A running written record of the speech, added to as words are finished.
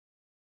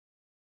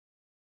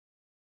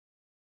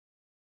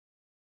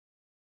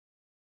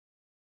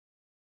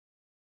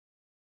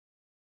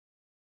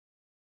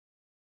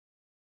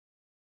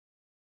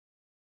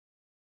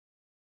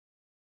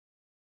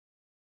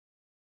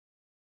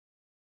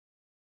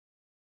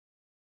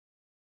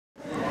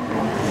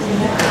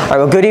All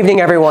right, well, good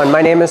evening, everyone.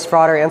 My name is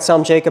Frater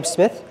Jacob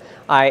Smith.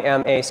 I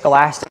am a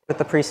scholastic with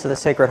the Priests of the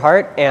Sacred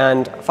Heart,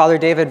 and Father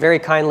David very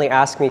kindly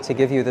asked me to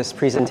give you this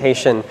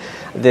presentation.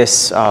 It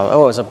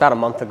was about a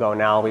month ago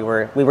now. We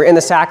were in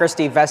the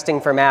sacristy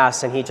vesting for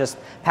Mass, and he just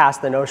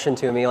passed the notion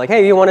to me, like,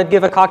 hey, you want to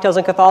give a Cocktails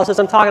in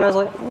Catholicism talk? And I was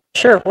like,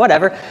 sure,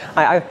 whatever.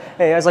 I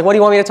was like, what do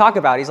you want me to talk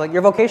about? He's like,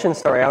 your vocation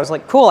story. I was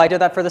like, cool, I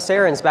did that for the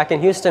Sarans back in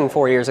Houston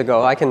 4 years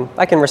ago. I can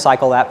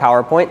recycle that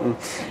PowerPoint, and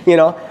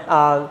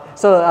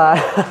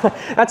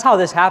that's how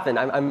this happened.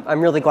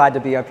 I'm really glad to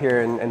be up here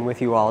and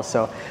with you all.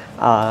 So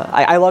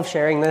I love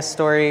sharing this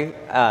story.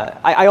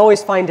 I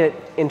always find it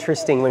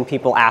interesting when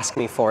people ask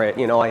me for it.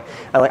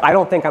 I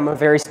don't think I'm a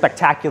very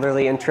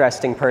spectacularly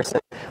interesting person,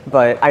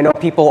 but I know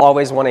people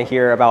always want to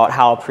hear about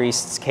how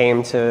priests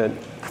came to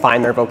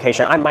find their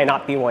vocation. I might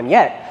not be one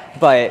yet,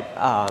 but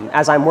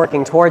as I'm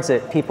working towards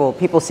it,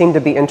 people seem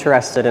to be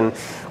interested in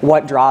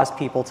what draws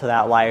people to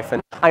that life.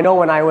 And I know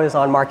when I was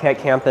on Marquette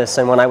campus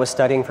and when I was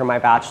studying for my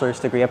bachelor's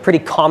degree, a pretty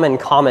common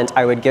comment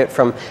I would get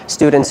from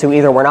students who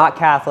either were not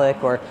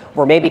Catholic or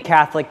were maybe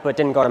Catholic but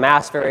didn't go to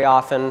Mass very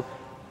often.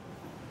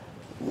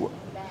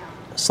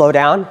 Slow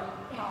down?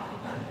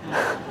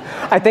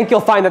 I think you'll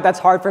find that that's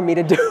hard for me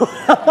to do.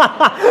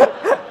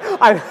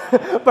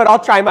 But I'll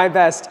try my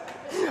best.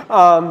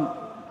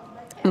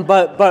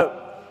 But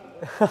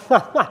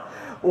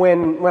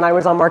when I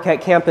was on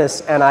Marquette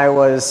campus and I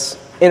was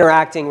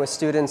interacting with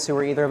students who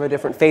were either of a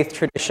different faith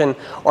tradition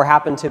or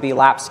happened to be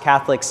lapsed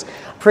Catholics,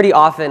 pretty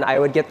often I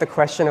would get the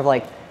question of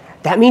like,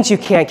 that means you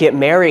can't get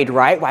married,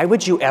 right? Why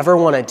would you ever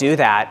want to do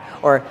that?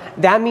 Or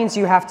that means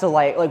you have to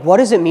like what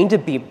does it mean to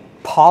be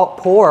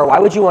poor? Why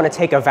would you want to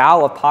take a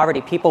vow of poverty?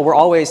 People were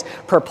always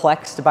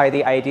perplexed by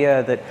the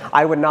idea that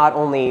I would not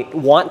only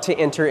want to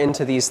enter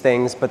into these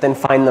things, but then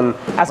find them,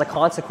 as a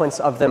consequence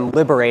of them,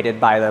 liberated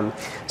by them.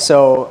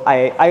 So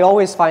I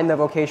always find the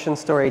vocation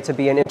story to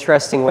be an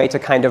interesting way to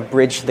kind of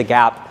bridge the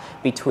gap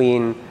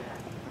between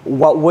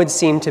what would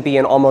seem to be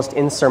an almost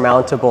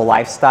insurmountable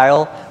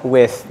lifestyle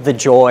with the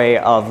joy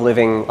of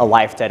living a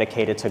life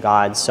dedicated to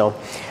God. So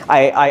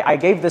I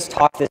gave this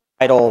talk this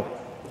title.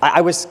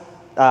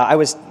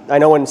 I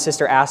know when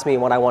Sister asked me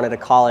what I wanted to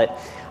call it,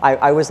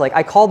 I was like,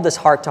 I called this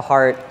Heart to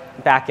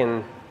Heart back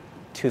in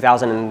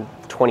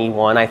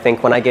 2021, I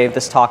think, when I gave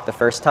this talk the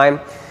first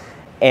time.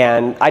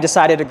 And I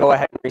decided to go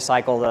ahead and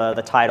recycle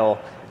the title,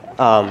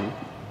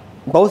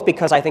 both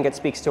because I think it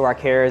speaks to our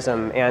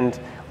charism and,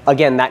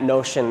 again, that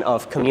notion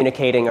of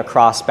communicating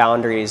across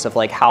boundaries of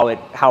like how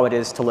it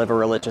is to live a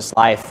religious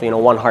life.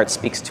 One heart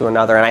speaks to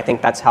another, and I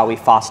think that's how we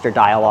foster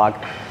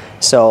dialogue.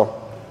 So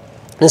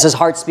this is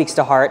Heart Speaks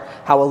to Heart,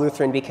 how a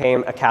Lutheran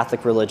became a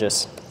Catholic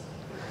religious.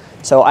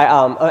 So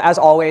as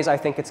always, I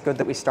think it's good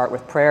that we start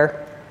with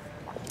prayer.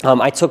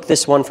 I took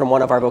this one from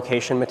one of our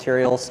vocation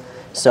materials.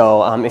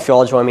 So if you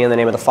all join me in the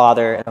name of the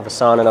Father, and of the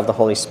Son, and of the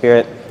Holy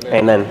Spirit.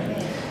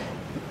 Amen.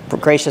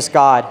 Gracious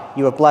God,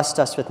 you have blessed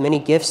us with many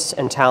gifts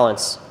and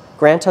talents.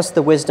 Grant us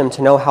the wisdom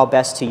to know how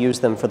best to use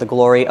them for the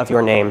glory of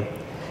your name.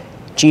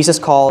 Jesus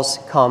calls,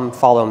 come,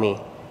 follow me.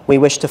 We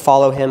wish to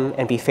follow him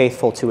and be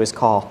faithful to his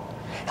call.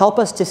 Help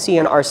us to see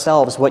in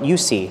ourselves what you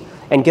see,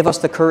 and give us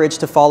the courage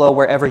to follow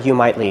wherever you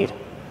might lead.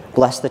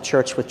 Bless the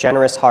Church with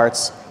generous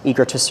hearts,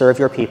 eager to serve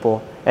your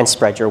people and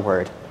spread your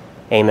word.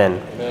 Amen.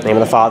 In the name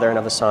of the Father, and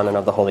of the Son, and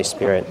of the Holy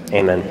Spirit.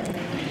 Amen.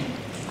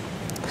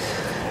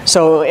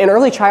 So in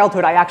early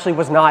childhood, I actually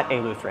was not a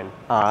Lutheran.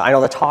 I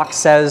know the talk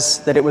says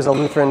that it was a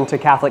Lutheran to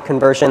Catholic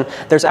conversion.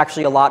 There's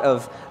actually a lot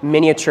of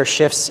miniature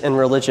shifts in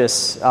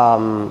religious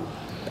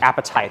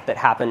appetite that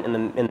happened in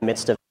the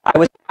midst of it. I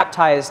was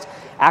baptized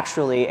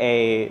actually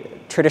a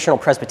traditional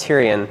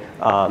Presbyterian,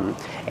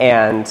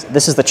 and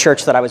this is the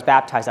church that I was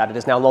baptized at.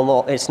 It's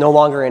no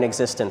longer in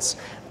existence,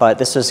 but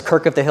this is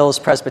Kirk of the Hills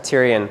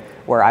Presbyterian,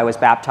 where I was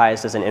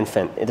baptized as an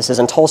infant. This is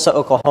in Tulsa,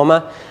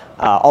 Oklahoma.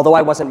 Although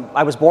I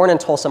was born in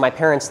Tulsa, my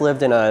parents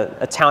lived in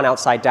a town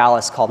outside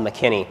Dallas called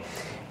McKinney,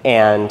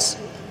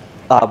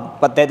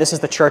 but this is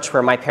the church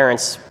where my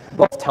parents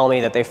both tell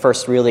me that they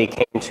first really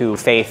came to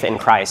faith in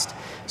Christ.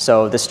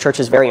 So this church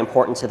is very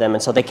important to them,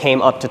 and so they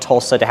came up to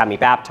Tulsa to have me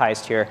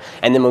baptized here.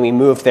 And then when we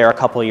moved there a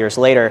couple of years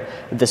later,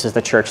 this is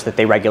the church that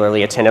they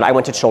regularly attended. I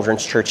went to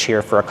children's church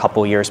here for a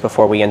couple years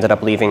before we ended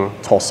up leaving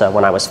Tulsa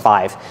when I was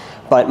 5.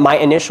 But my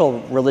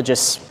initial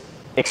religious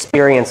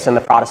experience in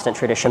the Protestant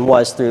tradition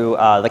was through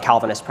the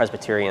Calvinist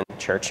Presbyterian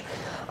Church.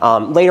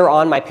 Later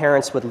on, my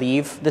parents would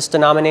leave this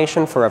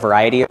denomination for a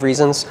variety of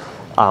reasons.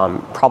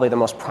 Probably the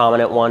most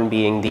prominent one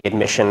being the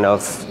admission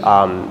of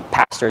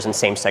pastors in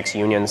same-sex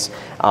unions,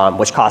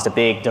 which caused a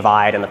big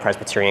divide in the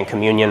Presbyterian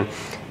communion,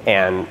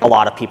 and a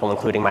lot of people,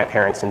 including my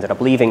parents, ended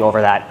up leaving over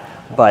that.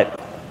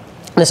 But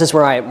this is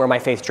where my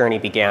faith journey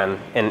began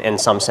in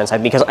some sense,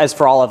 because as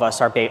for all of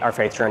us, our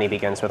faith journey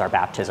begins with our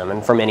baptism,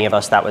 and for many of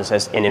us that was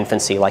in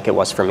infancy, like it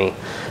was for me.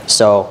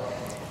 So.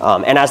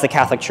 And as the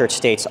Catholic Church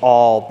states,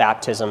 all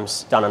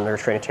baptisms done under the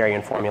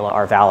Trinitarian formula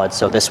are valid.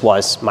 So this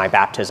was my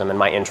baptism and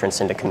my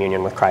entrance into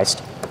communion with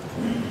Christ.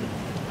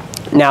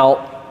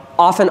 Now,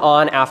 off and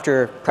on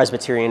after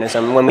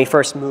Presbyterianism, when we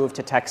first moved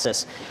to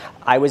Texas,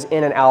 I was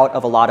in and out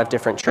of a lot of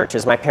different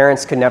churches. My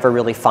parents could never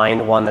really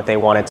find one that they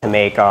wanted to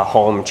make a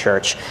home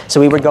church.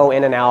 So we would go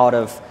in and out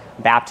of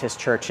Baptist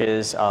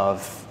churches,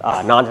 of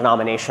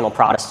non-denominational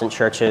Protestant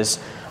churches,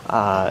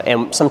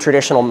 and some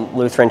traditional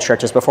Lutheran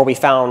churches before we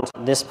found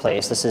this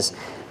place. This is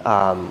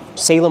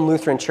Salem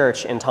Lutheran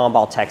Church in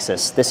Tomball,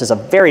 Texas. This is a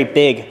very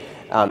big,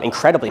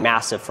 incredibly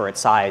massive for its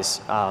size,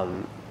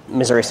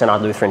 Missouri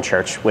Synod Lutheran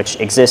Church, which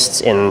exists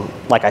in,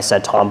 like I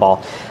said,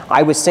 Tomball.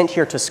 I was sent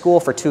here to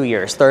school for 2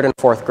 years, 3rd and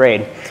 4th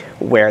grade,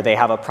 where they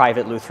have a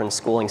private Lutheran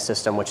schooling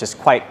system, which is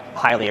quite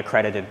highly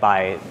accredited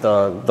by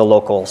the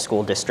local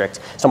school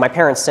district. So my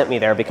parents sent me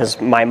there because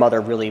my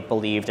mother really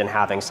believed in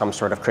having some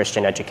sort of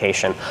Christian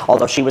education,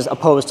 although she was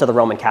opposed to the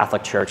Roman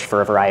Catholic Church for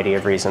a variety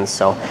of reasons.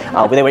 So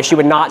anyway, she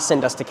would not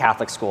send us to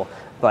Catholic school,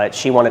 but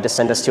she wanted to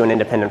send us to an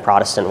independent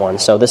Protestant one.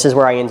 So this is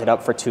where I ended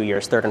up for 2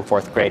 years, 3rd and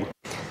 4th grade.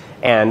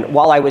 And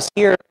while I was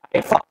here,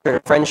 I fostered a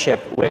friendship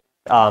with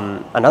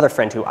another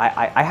friend who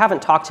I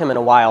haven't talked to him in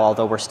a while,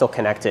 although we're still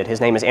connected. His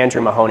name is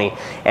Andrew Mahoney,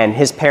 and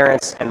his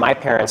parents and my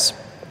parents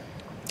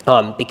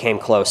became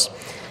close.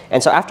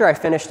 And so after I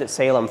finished at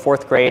Salem,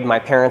 4th grade, my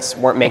parents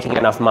weren't making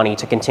enough money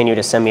to continue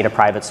to send me to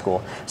private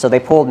school. So they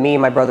pulled me,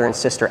 my brother, and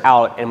sister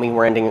out, and we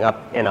ended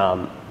up in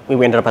a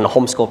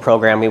homeschool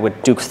program. We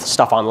would do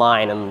stuff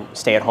online and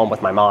stay at home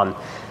with my mom.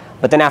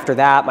 But then after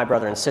that, my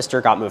brother and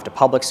sister got moved to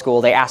public school.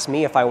 They asked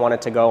me if I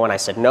wanted to go, and I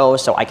said no,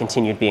 so I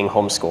continued being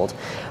homeschooled.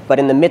 But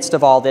in the midst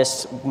of all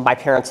this, my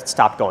parents had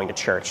stopped going to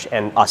church,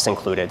 and us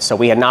included. So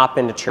we had not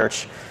been to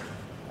church.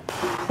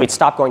 We'd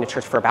stopped going to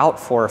church for about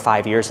 4 or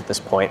 5 years at this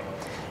point.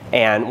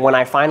 And when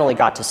I finally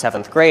got to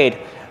 7th grade,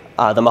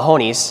 the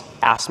Mahoneys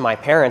asked my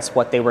parents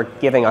what they were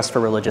giving us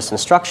for religious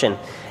instruction.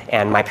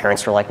 And my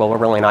parents were like, well, we're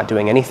really not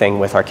doing anything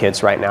with our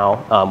kids right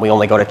now. We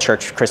only go to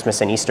church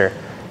Christmas and Easter.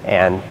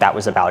 And that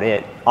was about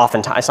it.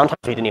 Sometimes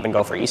we didn't even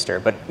go for Easter,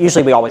 but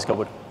usually we always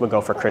would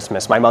go for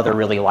Christmas. My mother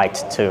really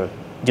liked to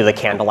do the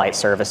candlelight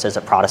services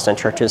at Protestant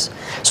churches.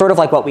 Sort of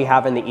like what we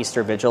have in the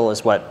Easter Vigil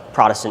is what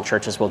Protestant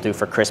churches will do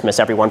for Christmas.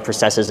 Everyone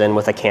processes in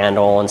with a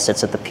candle and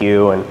sits at the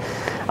pew, and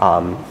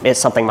it's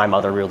something my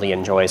mother really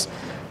enjoys.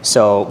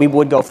 So we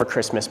would go for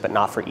Christmas, but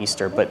not for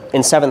Easter. But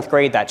in 7th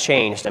grade, that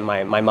changed, and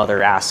my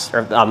mother asked,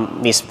 or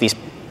these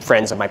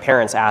friends of my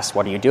parents asked,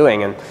 what are you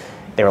doing? And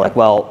they were like,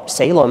 well,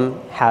 Salem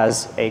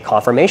has a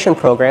confirmation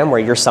program where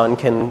your son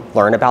can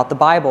learn about the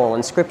Bible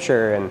and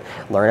Scripture and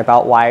learn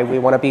about why we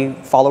want to be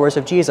followers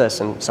of Jesus.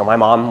 And so my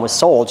mom was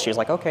sold. She was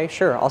like, okay,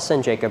 sure, I'll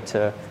send Jacob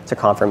to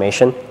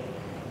confirmation.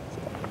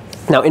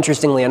 Now,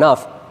 interestingly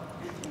enough,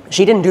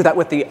 she didn't do that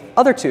with the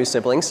other 2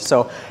 siblings.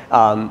 So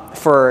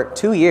for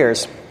 2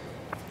 years,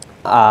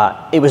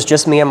 it was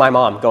just me and my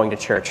mom going to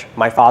church.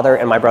 My father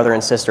and my brother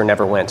and sister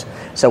never went.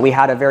 So we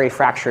had a very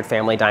fractured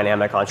family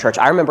dynamic on church.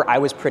 I remember I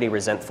was pretty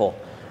resentful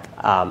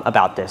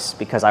about this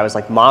because I was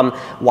like, Mom,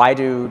 why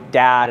do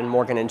Dad and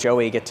Morgan and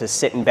Joey get to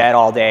sit in bed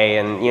all day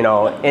and,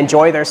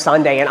 enjoy their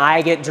Sunday, and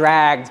I get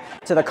dragged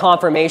to the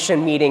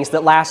confirmation meetings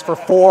that last for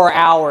 4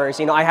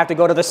 hours? I have to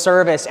go to the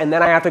service, and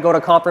then I have to go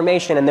to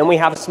confirmation, and then we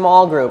have a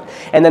small group.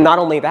 And then not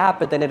only that,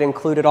 but then it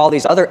included all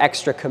these other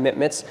extra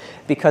commitments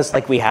because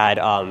we had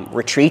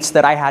retreats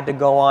that I had to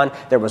go on.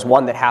 There was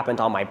one that happened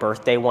on my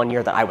birthday one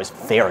year that I was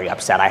very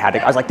upset.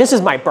 I was like, this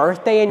is my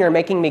birthday and you're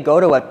making me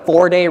go to a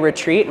 4-day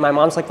retreat? And my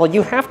mom's like, well,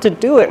 you have to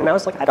do it. And I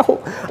was like,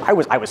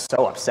 I was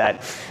so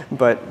upset.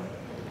 But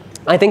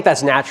I think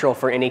that's natural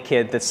for any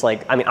kid that's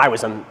I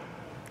was an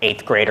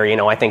 8th grader,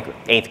 I think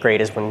 8th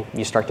grade is when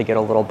you start to get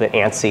a little bit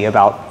antsy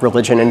about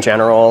religion in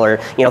general, or,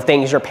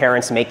 things your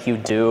parents make you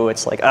do.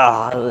 It's like,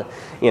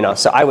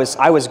 so I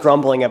was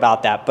grumbling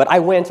about that, but I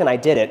went and I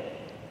did it.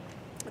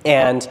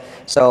 And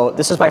so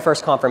this is my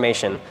first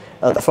confirmation.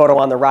 The photo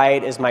on the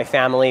right is my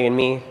family and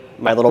me,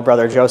 my little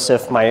brother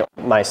Joseph,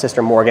 my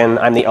sister Morgan,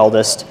 I'm the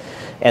eldest,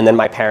 and then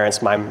my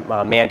parents, my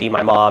Mandy,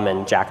 my mom,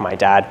 and Jack, my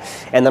dad.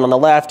 And then on the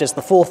left is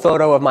the full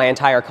photo of my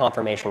entire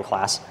confirmation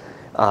class.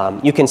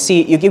 You can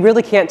see, you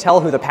really can't tell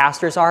who the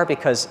pastors are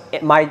because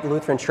my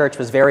Lutheran church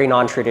was very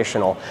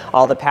non-traditional.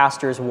 All the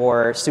pastors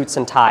wore suits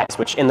and ties,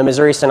 which in the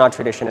Missouri Synod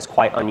tradition is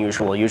quite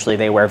unusual. Usually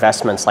they wear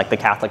vestments like the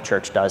Catholic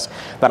Church does.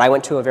 But I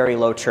went to a very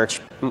low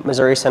church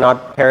Missouri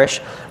Synod parish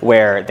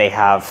where they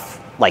have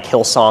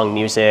Hillsong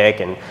music,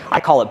 and I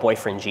call it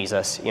Boyfriend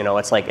Jesus.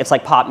 It's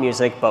like pop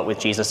music, but with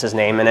Jesus'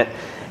 name in it.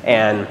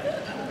 And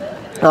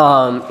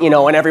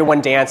and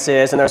everyone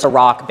dances, and there's a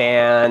rock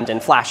band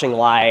and flashing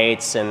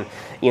lights, and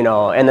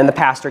and then the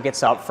pastor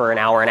gets up for an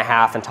hour and a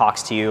half and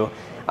talks to you.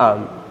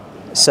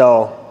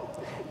 So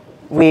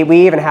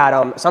we even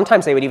had,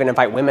 sometimes they would even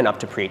invite women up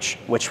to preach,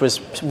 which was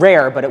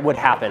rare, but it would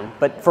happen.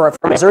 But for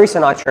a Missouri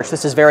Synod church,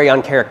 this is very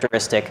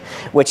uncharacteristic,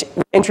 which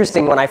was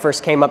interesting when I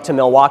first came up to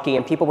Milwaukee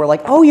and people were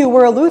like, oh, you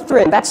were a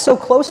Lutheran, that's so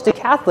close to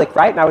Catholic,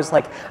 right? And I was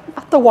like,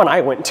 not the one I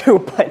went to,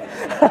 but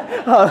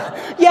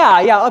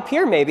yeah, up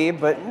here maybe,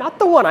 but not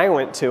the one I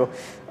went to.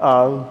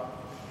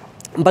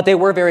 But they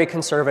were very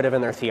conservative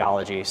in their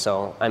theology.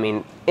 So,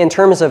 in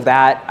terms of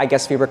that, I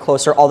guess we were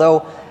closer,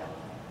 although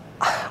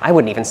I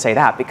wouldn't even say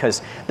that,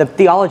 because the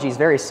theology is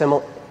very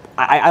similar.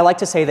 I like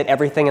to say that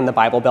everything in the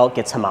Bible Belt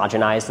gets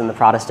homogenized in the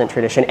Protestant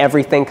tradition.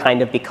 Everything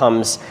kind of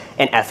becomes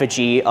an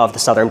effigy of the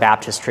Southern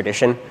Baptist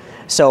tradition.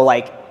 So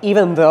like,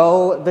 even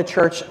though the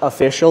church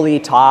officially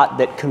taught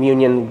that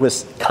communion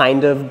was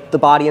kind of the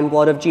body and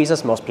blood of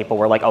Jesus, most people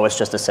were like, oh, it's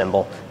just a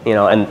symbol, you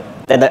know, and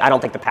I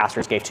don't think the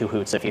pastors gave two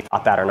hoots if you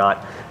thought that or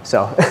not.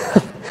 So,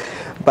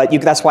 but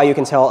that's why you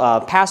can tell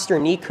Pastor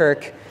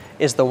Niekirk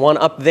is the one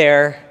up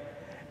there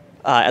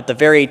at the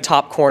very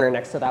top corner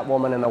next to that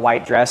woman in the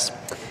white dress.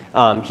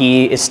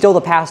 He is still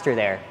the pastor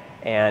there,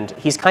 and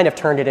he's kind of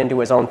turned it into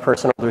his own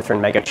personal Lutheran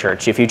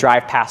megachurch. If you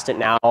drive past it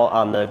now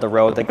on the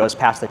road that goes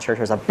past the church,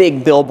 there's a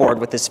big billboard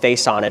with his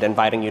face on it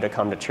inviting you to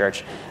come to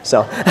church.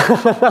 So,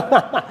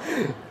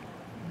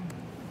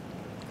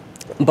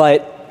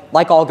 but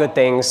like all good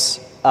things,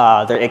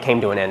 it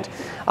came to an end.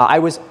 I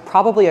was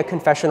probably a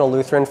confessional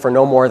Lutheran for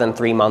no more than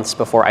 3 months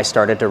before I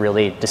started to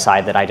really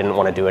decide that I didn't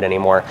want to do it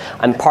anymore.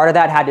 And part of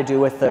that had to do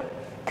with the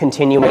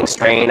continuing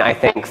strain, I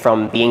think,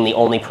 from being the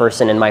only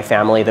person in my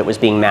family that was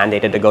being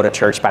mandated to go to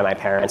church by my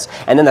parents,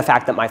 and then the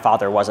fact that my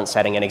father wasn't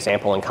setting an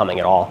example and coming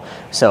at all.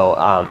 So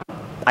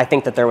I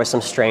think that there was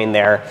some strain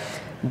there.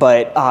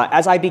 But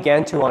as I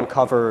began to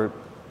uncover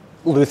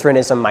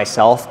Lutheranism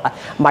myself,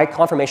 my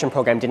confirmation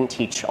program didn't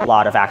teach a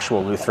lot of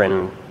actual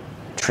Lutheran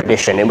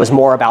tradition. It was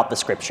more about the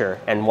scripture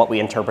and what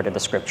we interpreted the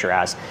scripture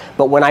as.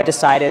 But when I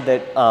decided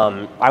that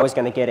I was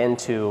going to get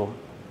into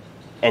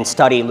and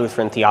study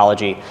Lutheran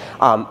theology,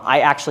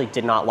 I actually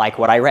did not like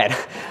what I read.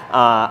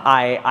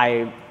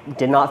 I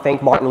did not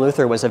think Martin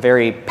Luther was a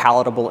very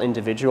palatable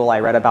individual.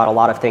 I read about a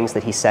lot of things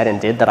that he said and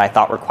did that I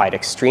thought were quite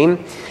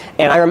extreme.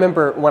 And I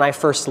remember when I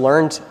first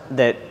learned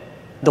that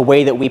the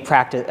way that we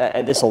practice,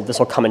 this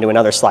will come into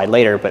another slide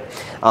later, but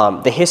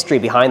the history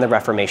behind the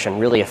Reformation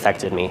really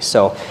affected me.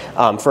 So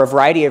for a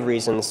variety of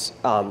reasons,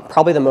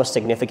 probably the most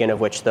significant of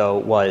which, though,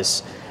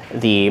 was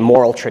the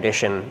moral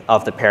tradition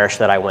of the parish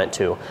that I went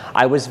to.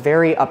 I was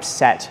very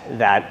upset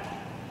that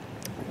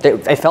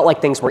I felt like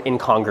things were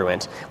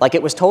incongruent. Like,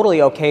 it was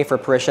totally okay for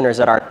parishioners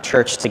at our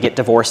church to get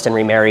divorced and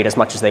remarried as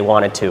much as they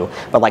wanted to,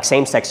 but like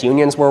same-sex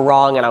unions were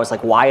wrong, and I was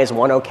like, why is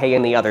one okay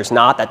and the other's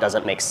not? That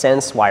doesn't make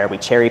sense. Why are we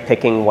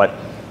cherry-picking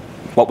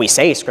what we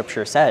say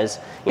Scripture says?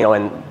 You know,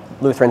 and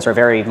Lutherans are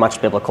very much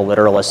biblical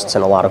literalists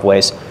in a lot of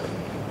ways.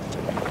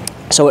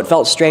 So it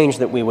felt strange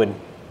that we would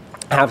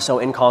have so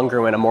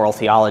incongruent a moral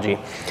theology.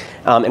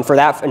 And for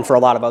that, and for a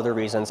lot of other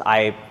reasons,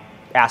 I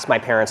asked my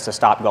parents to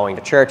stop going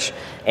to church,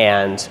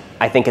 and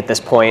I think at this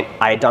point,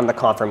 I had done the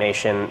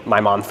confirmation, my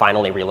mom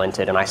finally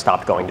relented, and I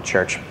stopped going to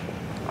church.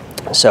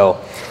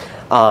 So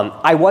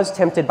I was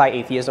tempted by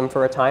atheism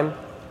for a time,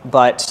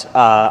 but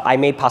I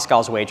made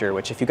Pascal's wager,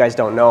 which, if you guys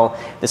don't know,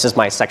 this is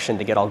my section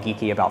to get all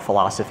geeky about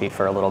philosophy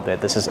for a little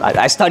bit. This is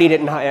I studied it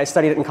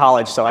in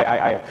college, so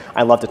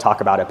I love to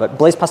talk about it. But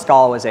Blaise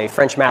Pascal was a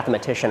French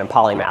mathematician and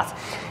polymath,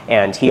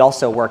 and he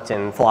also worked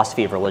in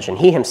philosophy of religion.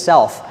 He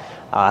himself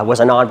was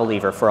a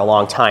non-believer for a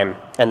long time,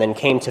 and then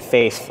came to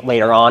faith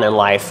later on in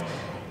life,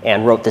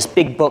 and wrote this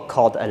big book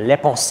called Les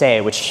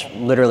Pensées, which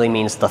literally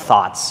means the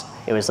thoughts.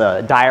 It was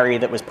a diary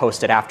that was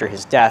posted after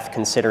his death,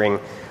 considering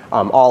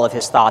all of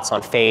his thoughts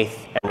on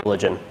faith and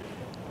religion.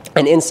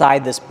 And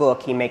inside this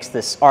book, he makes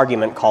this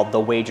argument called the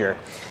wager,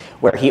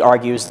 where he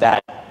argues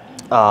that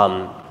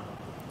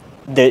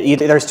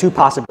there's two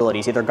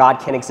possibilities. Either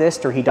God can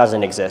exist or he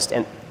doesn't exist.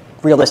 And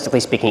realistically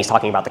speaking, he's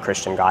talking about the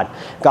Christian God.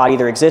 God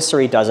either exists or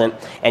he doesn't,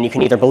 and you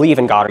can either believe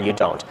in God or you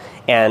don't.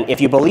 And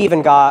if you believe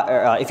in God,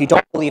 or if you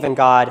don't believe in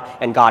God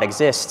and God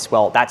exists,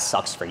 well, that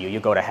sucks for you. You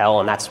go to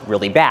hell, and that's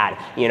really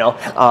bad, you know.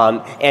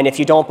 And if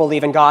you don't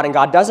believe in God and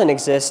God doesn't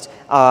exist,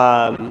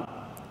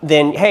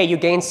 then hey, you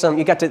gain some.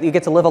 You get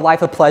to live a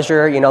life of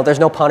pleasure. You know, there's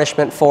no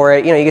punishment for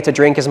it. You know, you get to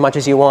drink as much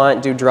as you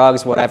want, do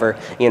drugs, whatever.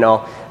 You know,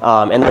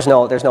 and there's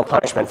no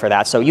punishment for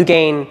that. So you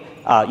gain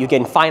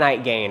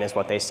finite gain, is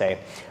what they say.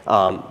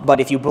 But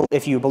if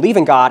you believe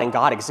in God and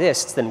God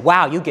exists, then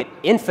wow, you get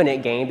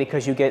infinite gain,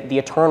 because you get the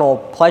eternal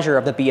pleasure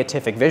of the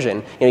beatific vision.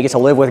 You know, you get to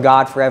live with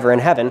God forever in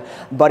heaven.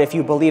 But if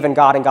you believe in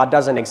God and God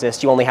doesn't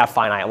exist, you only have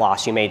finite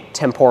loss. You made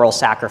temporal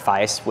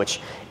sacrifice,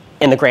 which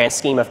in the grand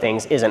scheme of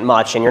things isn't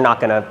much, and you're not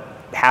going to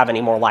have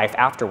any more life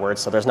afterwards,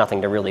 so there's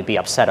nothing to really be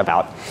upset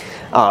about.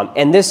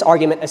 And this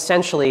argument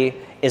essentially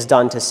is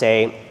done to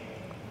say,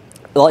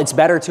 well, it's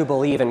better to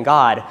believe in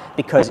God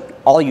because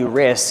all you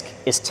risk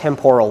is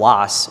temporal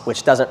loss,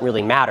 which doesn't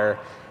really matter,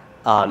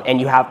 and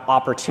you have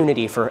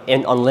opportunity for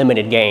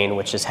unlimited gain,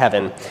 which is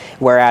heaven.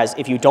 Whereas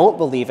if you don't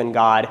believe in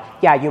God,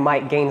 yeah, you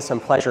might gain some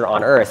pleasure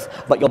on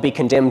earth, but you'll be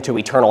condemned to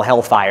eternal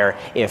hellfire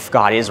if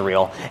God is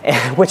real.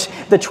 Which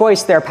the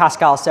choice there,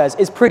 Pascal says,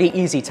 is pretty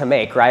easy to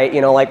make, right?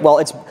 You know, like, well,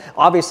 it's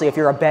obviously, if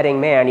you're a betting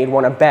man, you'd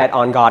want to bet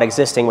on God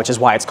existing, which is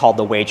why it's called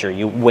the wager.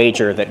 You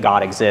wager that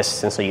God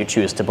exists, and so you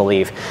choose to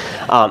believe.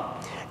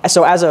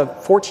 So as a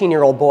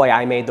 14-year-old boy,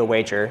 I made the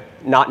wager,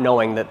 not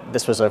knowing that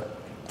this was a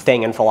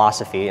thing in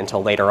philosophy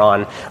until later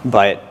on.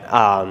 But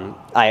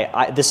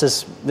this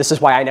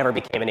is why I never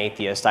became an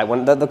atheist.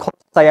 The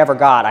closest I ever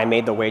got, I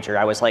made the wager.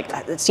 I was like,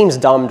 it seems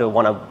dumb to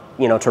want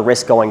to, to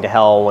risk going to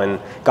hell when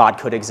God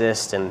could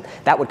exist, and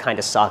that would kind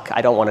of suck.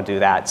 I don't want to do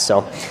that.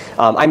 So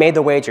I made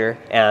the wager,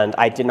 and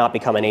I did not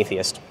become an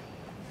atheist.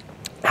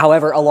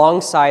 However,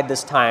 alongside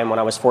this time, when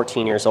I was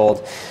 14 years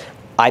old,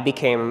 I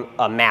became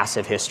a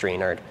massive history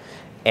nerd.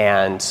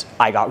 And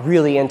I got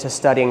really into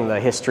studying the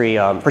history,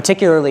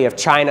 particularly of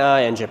China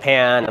and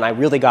Japan, and I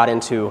really got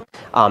into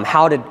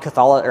how did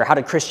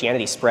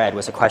Christianity spread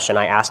was a question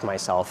I asked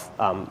myself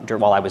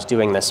while I was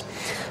doing this.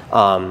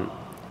 That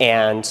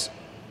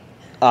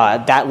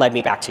led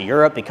me back to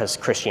Europe because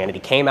Christianity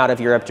came out of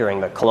Europe during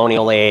the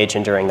colonial age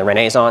and during the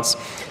Renaissance.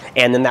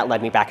 And then that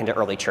led me back into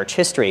early church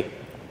history.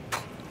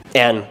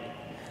 And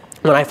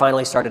when I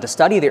finally started to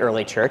study the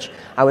early church,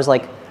 I was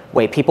like,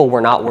 wait, people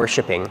were not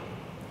worshiping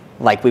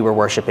like we were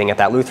worshiping at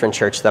that Lutheran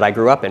church that I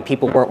grew up in.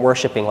 People weren't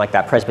worshiping like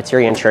that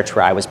Presbyterian church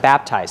where I was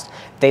baptized.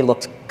 They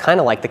looked kind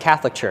of like the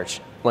Catholic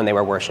Church when they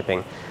were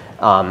worshiping.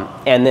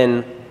 And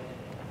then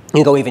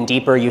you go even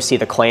deeper, you see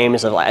the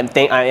claims of,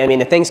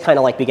 the things kind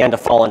of like began to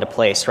fall into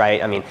place,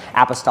 right? I mean,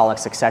 apostolic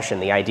succession,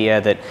 the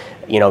idea that,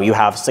 you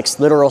have 6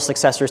 literal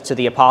successors to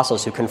the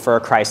apostles who confer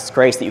Christ's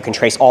grace that you can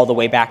trace all the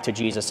way back to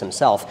Jesus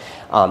himself.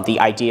 The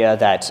idea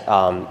that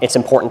it's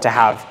important to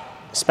have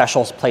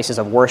special places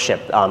of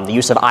worship, the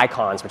use of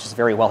icons, which is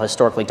very well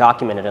historically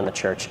documented in the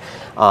church,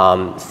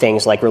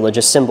 things like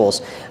religious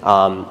symbols.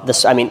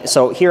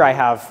 So here I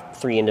have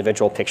 3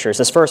 individual pictures.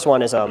 This first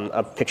one is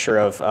a picture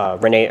of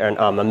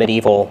a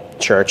medieval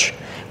church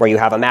where you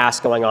have a mass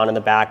going on in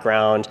the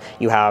background.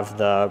 You have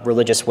the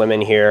religious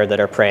women here that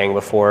are praying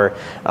before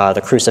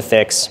the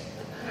crucifix.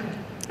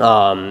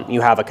 You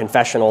have a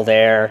confessional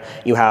there.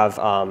 You have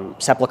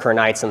sepulchre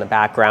nights in the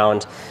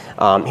background.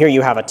 Here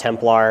you have a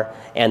Templar.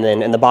 And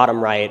then in the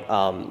bottom right,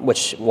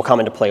 which will come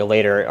into play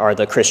later, are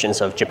the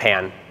Christians of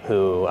Japan,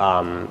 who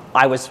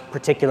I was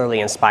particularly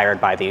inspired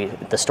by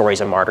the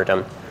stories of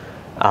martyrdom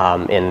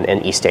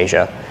in East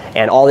Asia.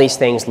 And all these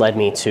things led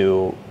me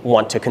to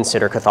want to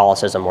consider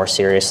Catholicism more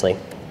seriously.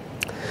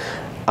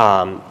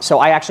 So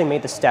I actually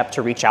made the step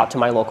to reach out to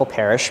my local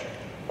parish,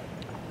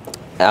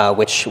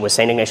 which was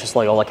St. Ignatius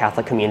Loyola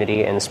Catholic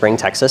Community in Spring,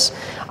 Texas.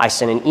 I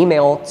sent an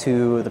email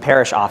to the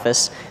parish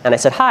office, and I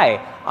said,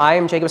 hi,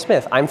 I'm Jacob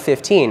Smith. I'm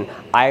 15.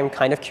 I'm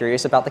kind of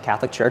curious about the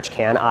Catholic Church.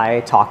 Can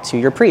I talk to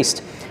your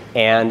priest?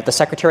 And the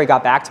secretary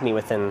got back to me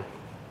within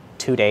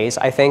 2 days,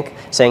 I think,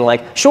 saying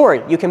like,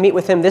 sure, you can meet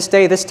with him this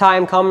day, this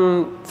time,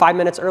 come 5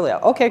 minutes earlier.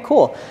 Okay,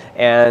 cool.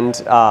 And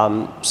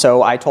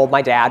so I told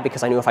my dad,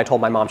 because I knew if I told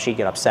my mom, she'd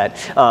get upset.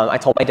 I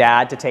told my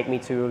dad to take me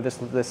to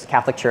this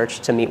Catholic church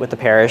to meet with the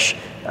parish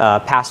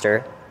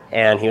pastor,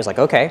 and he was like,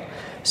 okay.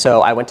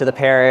 So I went to the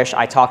parish,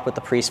 I talked with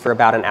the priest for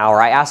about an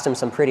hour. I asked him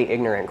some pretty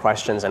ignorant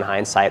questions in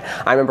hindsight.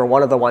 I remember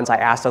one of the ones I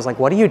asked, I was like,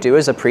 what do you do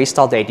as a priest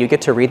all day? Do you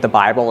get to read the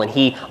Bible? And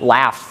he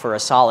laughed for a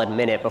solid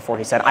minute before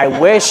he said, I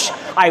wish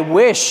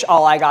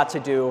all I got to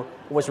do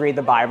was read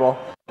the Bible.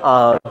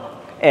 I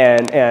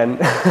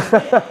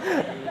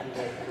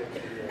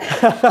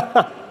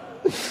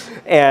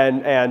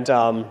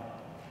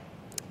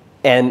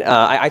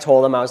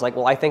told him, I was like,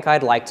 well, I think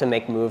I'd like to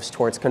make moves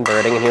towards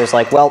converting. And he was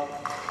like, well,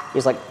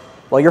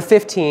 you're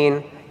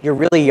 15, you're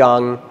really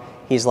young.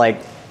 He's like,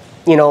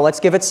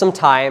 let's give it some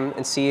time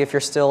and see if you're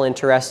still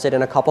interested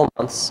in a couple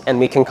months, and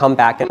we can come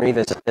back and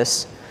revisit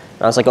this.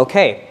 And I was like,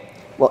 okay.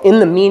 Well, in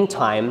the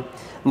meantime,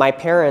 my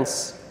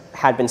parents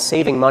had been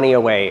saving money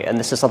away, and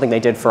this is something they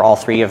did for all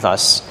 3 of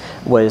us,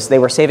 was they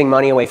were saving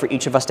money away for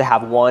each of us to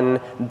have one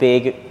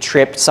big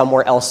trip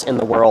somewhere else in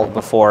the world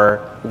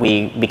before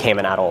we became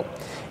an adult.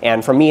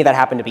 And for me, that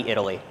happened to be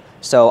Italy.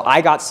 So I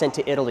got sent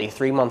to Italy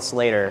 3 months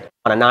later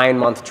on a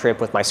 9-month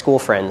trip with my school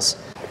friends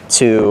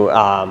to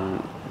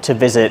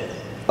visit.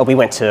 We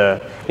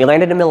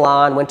landed in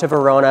Milan, went to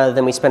Verona,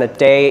 then we spent a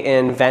day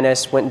in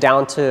Venice, went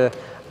down to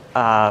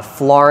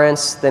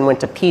Florence, then went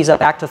to Pisa,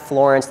 back to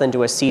Florence, then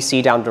to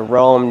Assisi, down to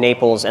Rome,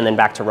 Naples, and then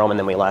back to Rome, and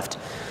then we left.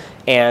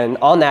 And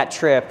on that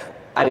trip,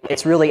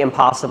 it's really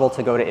impossible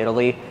to go to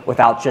Italy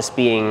without just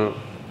being...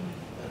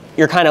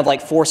 You're kind of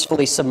like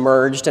forcefully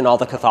submerged in all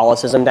the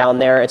Catholicism down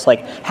there. It's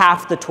like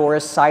half the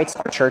tourist sites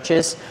are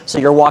churches, so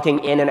you're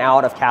walking in and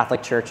out of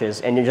Catholic churches,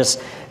 and you're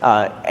just,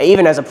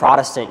 even as a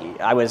Protestant,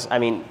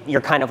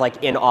 you're kind of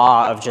like in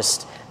awe of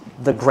just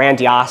the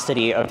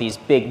grandiosity of these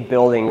big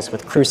buildings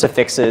with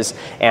crucifixes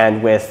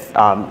and with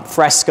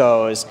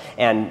frescoes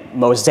and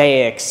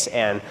mosaics.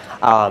 And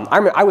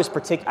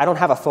I don't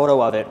have a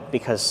photo of it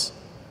because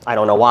I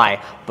don't know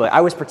why, but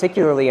I was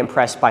particularly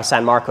impressed by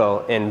San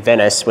Marco in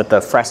Venice with the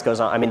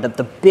frescoes on.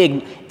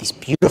 These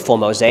beautiful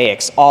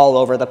mosaics all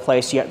over the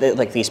place. You have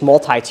like these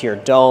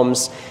multi-tiered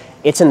domes.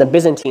 It's in the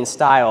Byzantine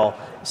style,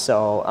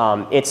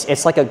 so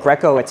it's like a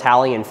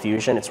Greco-Italian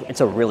fusion. It's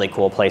a really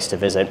cool place to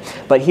visit.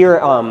 But here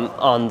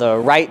on the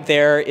right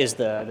there is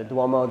the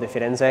Duomo di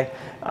Firenze.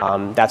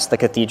 That's the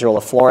Cathedral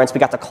of Florence. We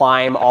got to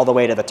climb all the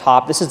way to the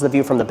top. This is the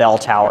view from the bell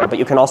tower, but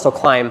you can also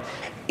climb.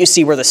 You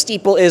see where the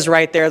steeple is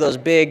right there, those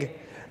big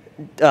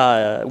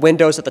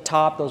windows at the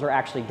top. Those are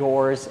actually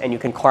doors, and you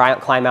can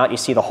climb out and you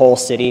see the whole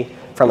city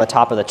from the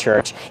top of the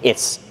church.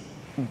 It's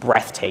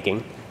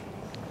breathtaking.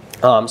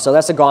 So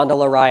that's a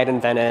gondola ride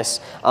in Venice.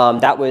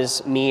 That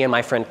was me and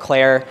my friend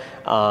Claire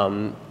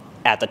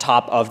at the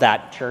top of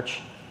that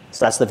church.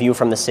 So that's the view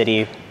from the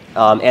city.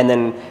 And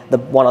then the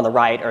one on the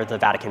right are the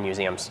Vatican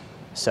museums.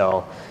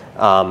 So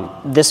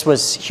this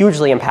was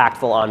hugely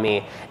impactful on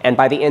me. And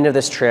by the end of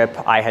this trip,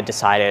 I had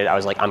decided, I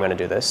was like, I'm going to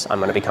do this. I'm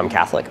going to become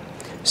Catholic.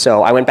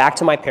 So I went back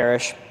to my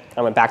parish.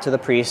 I went back to the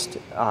priest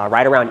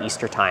right around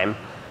Easter time.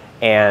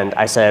 And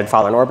I said,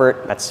 Father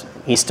Norbert,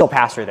 he's still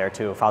pastor there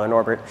too, Father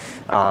Norbert,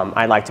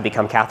 I'd like to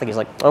become Catholic. He's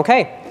like,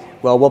 okay,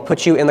 well, we'll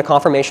put you in the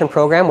confirmation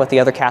program with the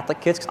other Catholic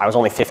kids. 'Cause I was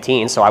only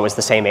 15, so I was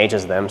the same age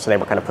as them, so they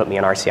were going to put me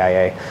in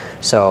RCIA.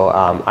 So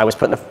I was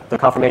put in the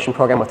confirmation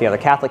program with the other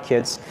Catholic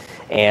kids,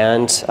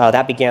 and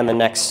that began the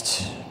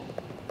next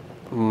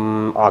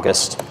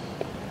August.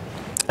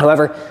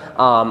 However,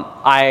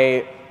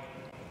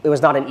 it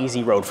was not an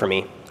easy road for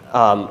me.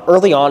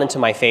 Early on into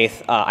my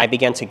faith, I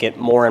began to get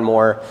more and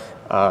more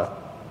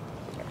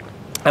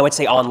I would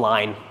say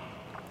online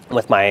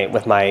with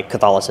my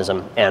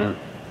Catholicism. And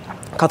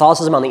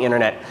Catholicism on the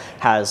internet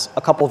has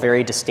a couple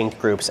very distinct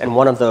groups, and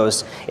one of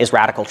those is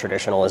radical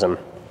traditionalism.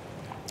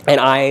 And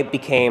I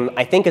became,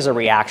 I think as a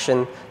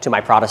reaction to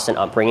my Protestant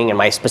upbringing and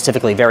my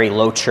specifically very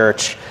low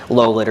church,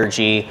 low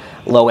liturgy,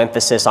 low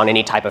emphasis on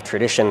any type of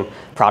tradition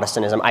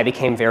Protestantism, I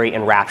became very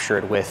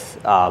enraptured with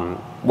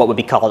what would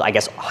be called, I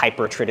guess,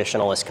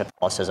 hyper-traditionalist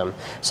Catholicism.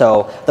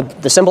 So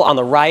the symbol on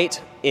the right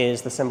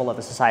is the symbol of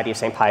the Society of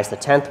St. Pius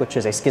X, which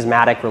is a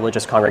schismatic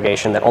religious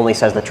congregation that only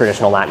says the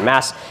traditional Latin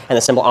Mass. And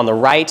the symbol on the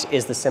right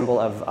is the symbol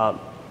of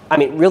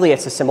really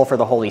it's a symbol for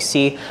the Holy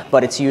See,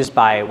 but it's used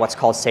by what's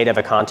called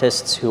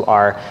sedevacantists, who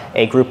are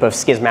a group of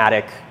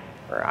schismatic,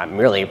 or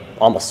really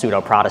almost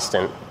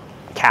pseudo-Protestant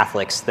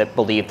Catholics that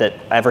believe that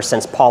ever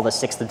since Paul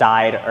VI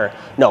died,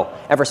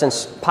 ever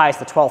since Pius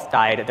XII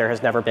died, there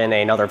has never been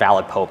another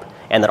valid pope,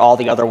 and that all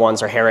the other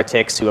ones are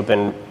heretics who have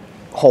been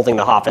holding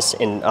the office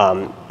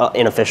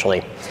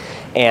unofficially.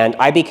 And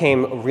I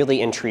became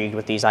really intrigued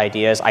with these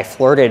ideas. I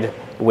flirted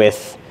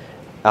with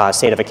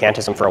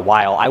sedevacantism for a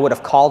while. I would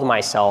have called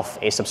myself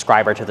a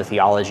subscriber to the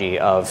theology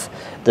of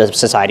the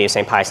Society of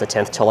St. Pius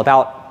X till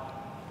about,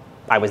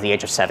 I was the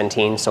age of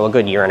 17, so a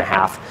good year and a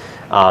half.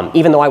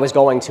 Even though I was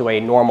going to a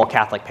normal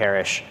Catholic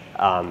parish,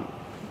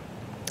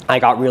 I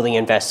got really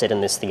invested in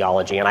this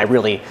theology, and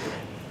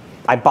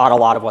I bought a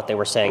lot of what they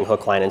were saying,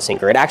 hook, line, and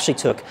sinker. It actually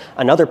took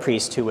another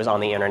priest who was on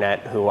the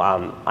internet who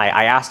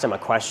I asked him a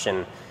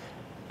question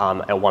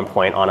at one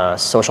point on a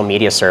social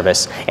media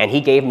service, and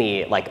he gave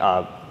me like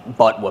a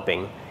butt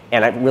whooping,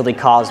 and it really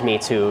caused me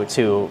to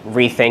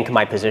rethink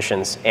my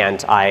positions,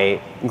 and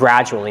I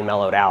gradually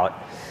mellowed out.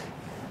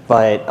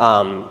 But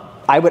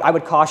I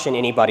would caution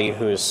anybody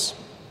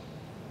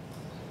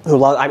a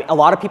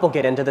lot of people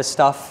get into this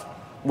stuff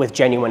with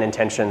genuine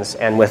intentions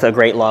and with a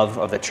great love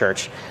of the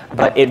church,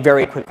 but it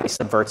very quickly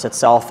subverts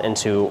itself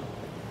into,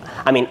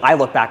 I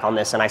look back on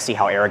this and I see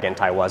how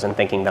arrogant I was in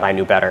thinking that I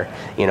knew better,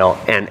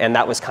 and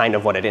that was kind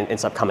of what it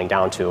ends up coming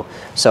down to.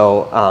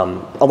 So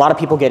a lot of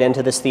people get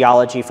into this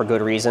theology for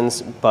good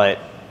reasons, but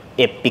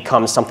it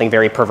becomes something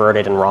very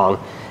perverted and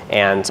wrong,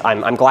 and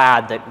I'm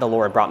glad that the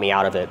Lord brought me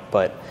out of it,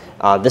 but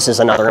this is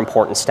another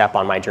important step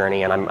on my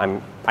journey,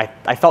 and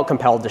I felt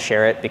compelled to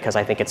share it because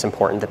I think it's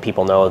important that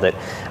people know that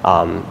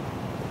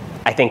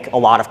I think a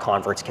lot of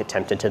converts get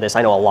tempted to this.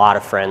 I know a lot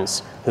of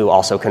friends who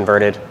also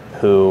converted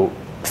who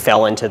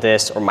fell into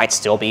this or might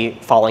still be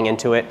falling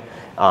into it.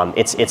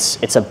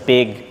 It's a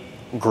big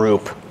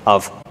group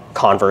of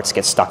converts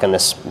get stuck in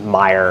this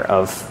mire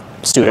of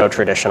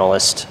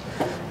pseudo-traditionalist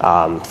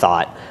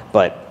thought.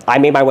 But I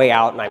made my way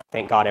out, and I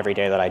thank God every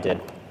day that I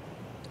did.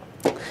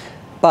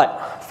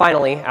 But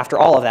finally, after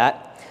all of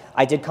that,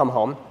 I did come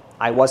home.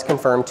 I was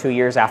confirmed 2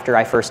 years after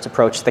I first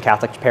approached the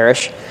Catholic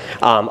parish.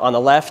 On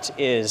the left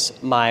is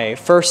my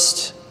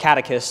first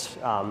catechist,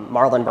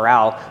 Marlon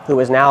Barral, who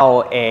is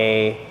now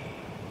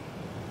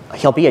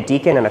he'll be a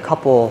deacon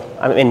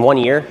in 1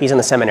 year. He's in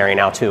the seminary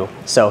now too,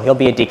 so he'll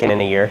be a deacon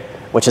in a year,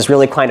 which is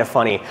really kind of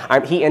funny.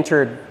 He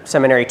entered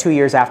seminary 2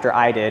 years after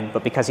I did,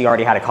 but because he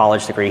already had a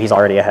college degree, he's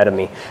already ahead of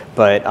me.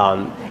 But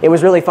it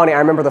was really funny. I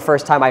remember the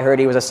first time I heard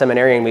he was a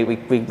seminarian, we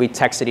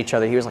texted each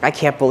other. He was like, I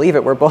can't believe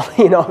it. We're both,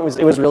 it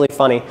was really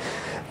funny.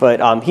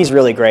 But he's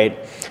really great.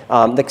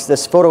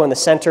 This photo in the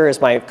center is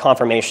my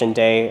confirmation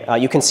day.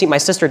 You can see my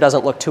sister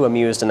doesn't look too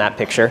amused in that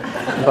picture,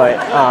 but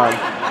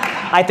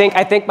I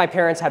think my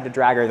parents had to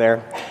drag her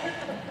there.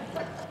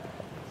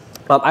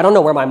 I don't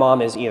know where my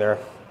mom is either.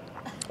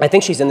 I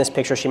think she's in this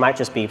picture. She might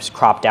just be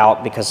cropped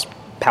out because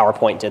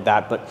PowerPoint did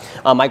that. But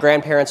my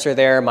grandparents are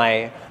there.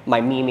 My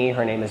Mimi,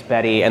 her name is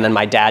Betty, and then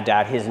my dad,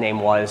 his name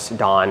was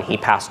Don. He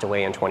passed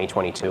away in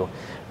 2022.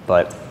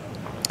 But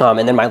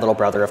and then my little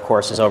brother, of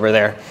course, is over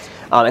there.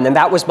 And then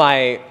that was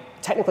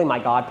technically my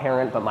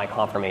godparent, but my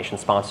confirmation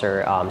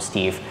sponsor,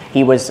 Steve.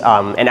 He was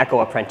an echo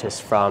apprentice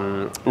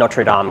from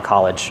Notre Dame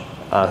College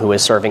who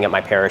was serving at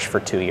my parish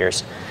for 2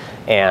 years.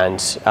 And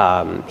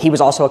he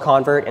was also a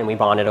convert, and we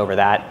bonded over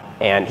that.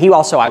 And he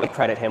also, I would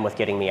credit him with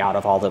getting me out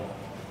of all the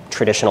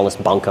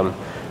traditionalist bunkum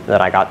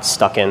that I got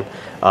stuck in.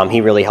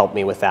 He really helped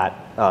me with that,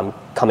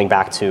 coming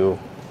back to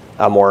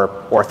a more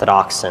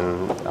orthodox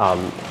and,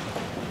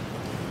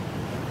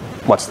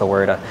 what's the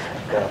word?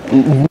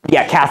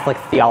 Yeah, Catholic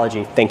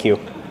theology. Thank you.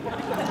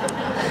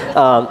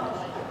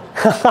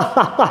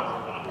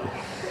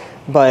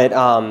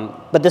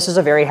 But this is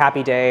a very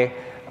happy day.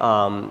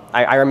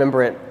 I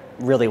remember it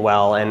really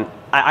well, and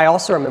I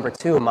also remember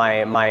too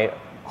my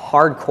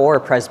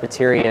hardcore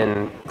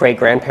Presbyterian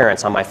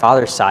great-grandparents on my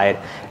father's side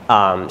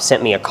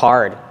sent me a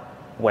card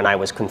when I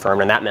was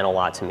confirmed, and that meant a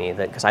lot to me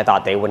because I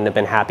thought they wouldn't have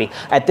been happy.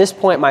 At this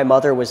point, my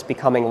mother was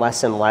becoming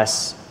less and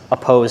less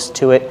opposed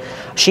to it.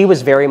 She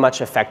was very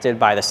much affected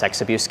by the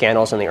sex abuse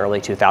scandals in the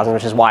early 2000s,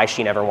 which is why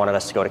she never wanted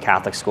us to go to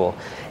Catholic school.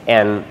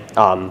 And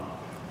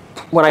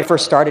when I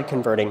first started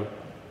converting,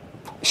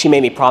 she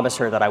made me promise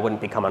her that I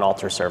wouldn't become an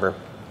altar server.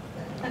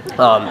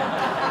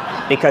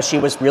 Because she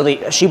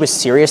was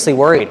seriously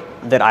worried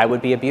that I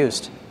would be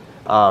abused.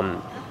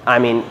 I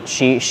mean,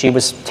 she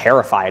was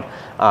terrified.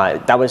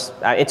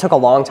 It took a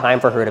long time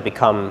for her to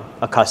become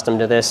accustomed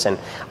to this, and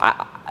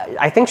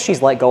I think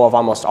she's let go of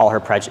almost all her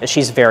prejudice.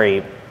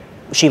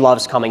 She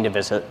loves coming to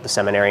visit the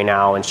seminary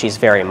now, and she's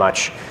very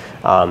much,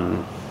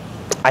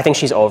 I think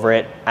she's over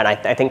it, and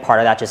I think part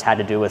of that just had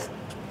to do with,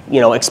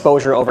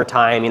 exposure over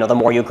time. The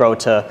more you grow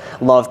to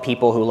love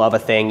people who love a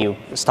thing, you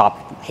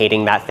stop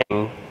hating that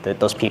thing,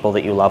 those people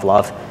that you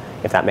love,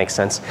 if that makes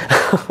sense.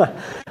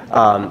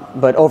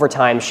 But over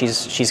time,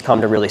 she's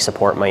come to really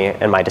support me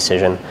and my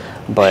decision.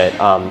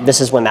 But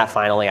this is when that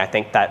finally, I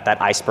think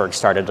that iceberg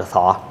started to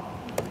thaw.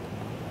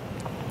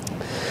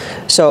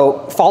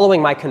 So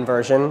following my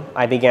conversion,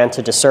 I began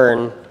to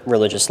discern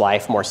religious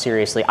life more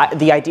seriously.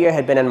 The idea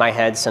had been in my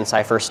head since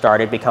I first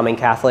started becoming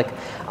Catholic.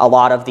 A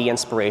lot of the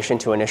inspiration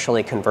to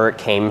initially convert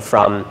came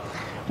from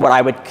what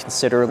I would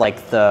consider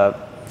like the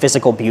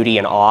physical beauty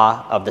and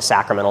awe of the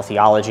sacramental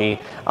theology,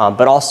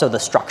 but also the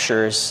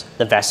structures,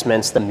 the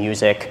vestments, the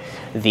music,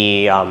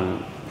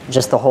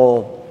 just the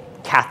whole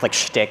Catholic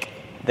shtick.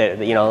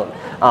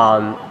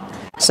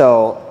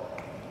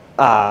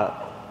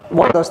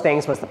 One of those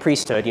things was the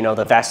priesthood,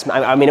 the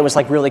vestment. I mean, it was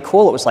like really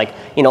cool. It was like,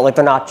 like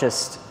they're not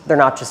just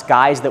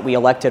guys that we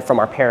elected from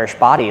our parish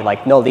body.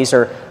 Like, no, these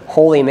are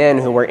holy men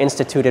who were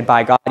instituted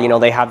by God.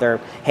 They have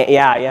their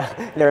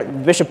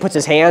bishop puts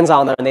his hands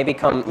on them and they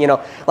become,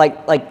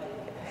 like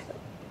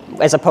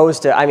as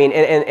opposed to, I mean,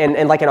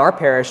 and like in our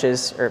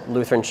parishes, or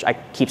Lutheran, I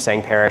keep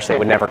saying parish, they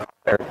would never call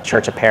their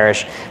church a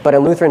parish, but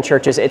in Lutheran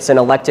churches, it's an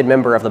elected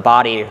member of the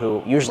body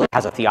who usually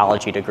has a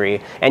theology degree,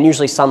 and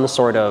usually some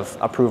sort of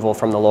approval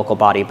from the local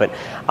body. But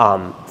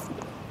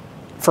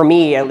for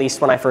me, at least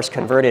when I first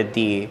converted,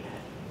 the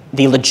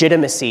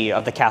legitimacy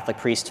of the Catholic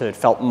priesthood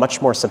felt much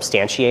more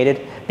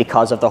substantiated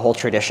because of the whole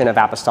tradition of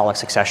apostolic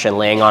succession,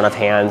 laying on of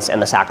hands,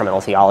 and the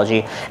sacramental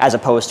theology, as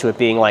opposed to it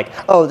being like,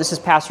 oh, this is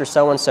Pastor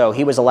so-and-so,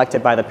 he was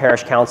elected by the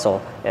parish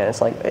council, and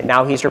it's like,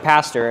 now he's your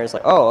pastor, and it's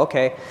like, oh,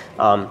 okay.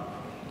 I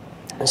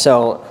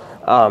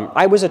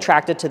was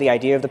attracted to the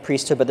idea of the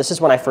priesthood, but this is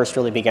when I first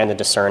really began to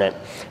discern it.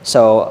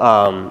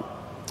 So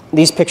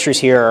these pictures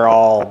here are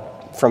all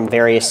from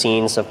various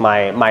scenes of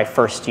my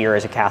first year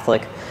as a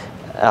Catholic.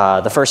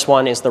 The first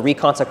one is the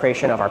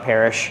reconsecration of our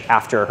parish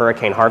after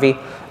Hurricane Harvey.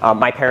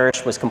 My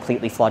parish was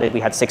completely flooded. We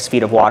had 6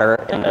 feet of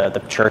water in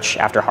the church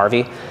after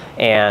Harvey.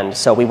 And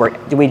so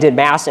we did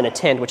Mass in a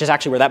tent, which is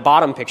actually where that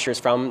bottom picture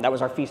is from. That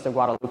was our Feast of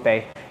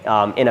Guadalupe,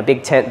 in a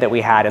big tent that we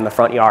had in the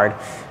front yard.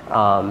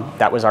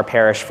 That was our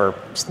parish for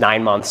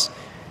 9 months.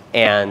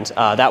 And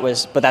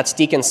that's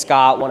Deacon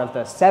Scott, one of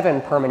the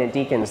 7 permanent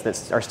deacons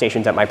that are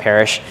stationed at my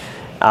parish.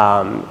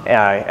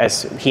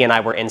 As he and I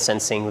were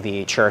incensing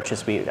the church,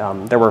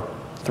 there were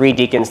 3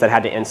 deacons that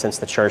had to incense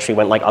the church. We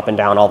went like up and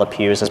down all the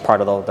pews as part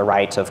of the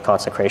rite of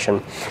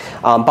consecration.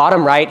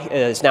 Bottom right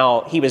is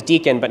now, he was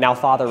deacon, but now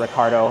Father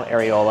Ricardo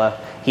Areola.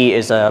 He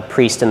is a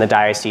priest in the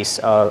diocese,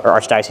 or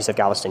Archdiocese of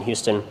Galveston,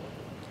 Houston.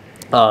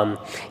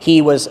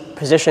 He was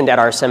positioned at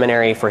our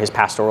seminary for his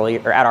pastoral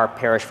year, or at our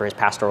parish for his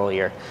pastoral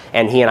year,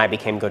 and he and I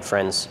became good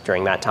friends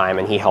during that time,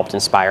 and he helped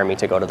inspire me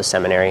to go to the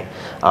seminary.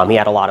 He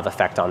had a lot of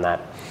effect on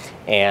that.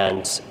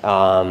 And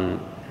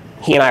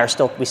he and I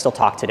we still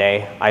talk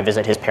today. I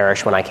visit his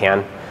parish when I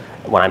can,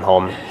 when I'm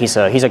home. He's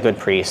a good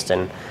priest,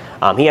 and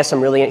he has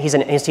he's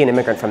an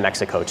immigrant from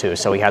Mexico too,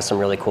 so he has some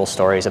really cool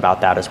stories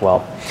about that as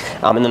well.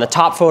 And then the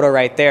top photo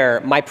right there,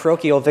 my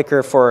parochial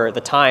vicar for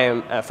a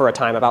time,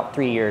 about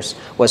 3 years,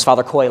 was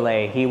Father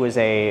Coyle. He was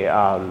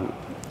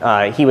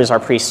our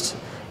priest,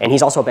 and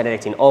he's also a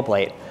Benedictine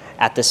Oblate.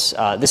 This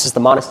is the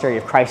Monastery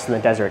of Christ in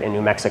the Desert in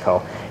New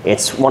Mexico.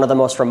 It's one of the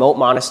most remote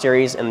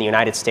monasteries in the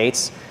United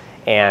States,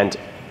 and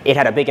it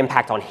had a big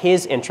impact on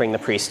his entering the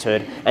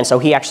priesthood, and so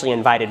he actually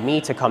invited me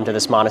to come to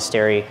this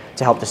monastery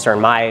to help discern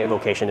my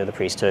vocation to the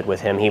priesthood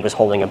with him. He was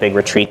holding a big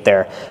retreat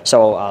there,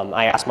 so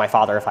I asked my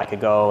father if I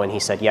could go, and he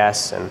said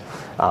yes, and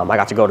I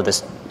got to go to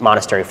this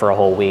monastery for a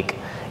whole week.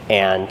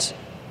 And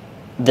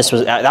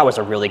that was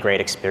a really great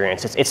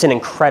experience. It's an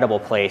incredible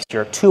place.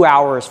 You're 2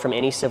 hours from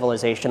any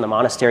civilization. The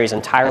monastery is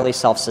entirely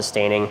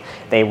self-sustaining.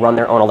 They run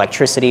their own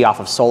electricity off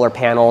of solar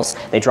panels.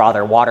 They draw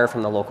their water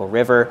from the local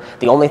river.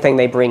 The only thing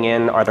they bring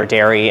in are their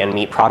dairy and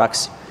meat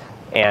products,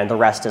 and the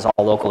rest is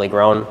all locally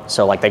grown.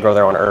 So like they grow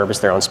their own herbs,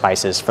 their own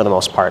spices for the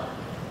most part.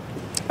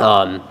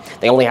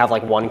 They only have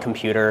like one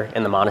computer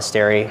in the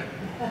monastery.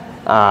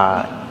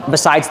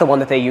 Besides the one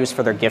that they use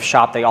for their gift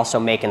shop, they also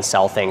make and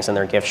sell things in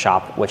their gift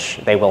shop, which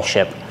they will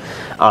ship.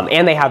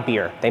 And they have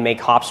beer. They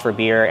make hops for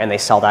beer, and they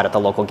sell that at the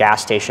local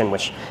gas station,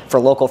 which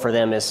for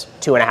them is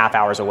 2.5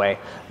 hours away.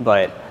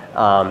 But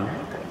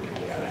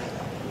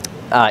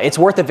it's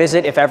worth a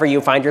visit if ever you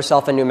find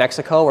yourself in New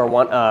Mexico or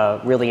want a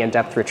really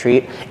in-depth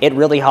retreat. It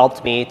really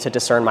helped me to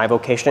discern my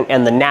vocation,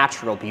 and the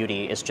natural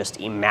beauty is just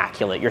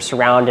immaculate. You're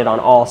surrounded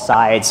on all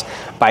sides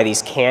by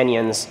these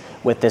canyons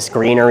with this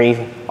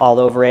greenery all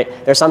over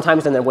it. There's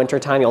sometimes in the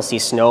wintertime you'll see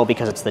snow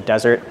because it's the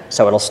desert,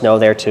 so it'll snow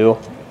there too.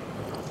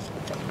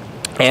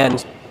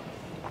 And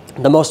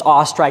the most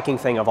awe-striking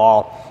thing of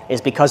all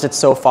is because it's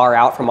so far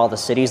out from all the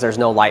cities, there's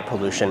no light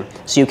pollution.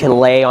 So you can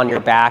lay on your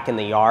back in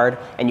the yard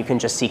and you can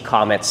just see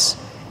comets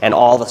and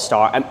all the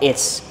stars. I mean,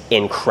 it's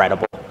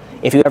incredible.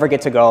 If you ever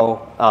get to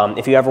go,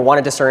 if you ever want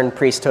to discern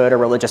priesthood or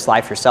religious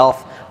life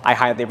yourself, I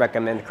highly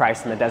recommend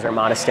Christ in the Desert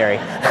Monastery.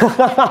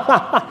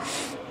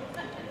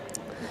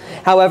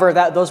 However,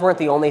 those weren't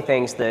the only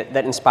things that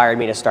inspired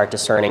me to start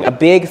discerning. A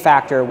big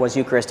factor was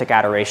Eucharistic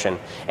adoration.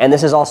 And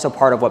this is also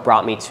part of what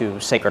brought me to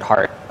Sacred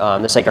Heart,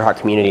 the Sacred Heart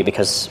community,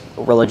 because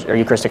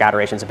Eucharistic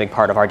adoration is a big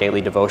part of our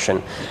daily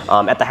devotion.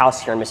 At the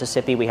house here in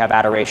Mississippi, we have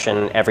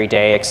adoration every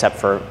weekday except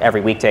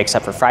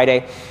for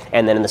Friday.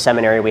 And then in the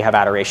seminary, we have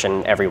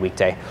adoration every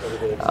weekday.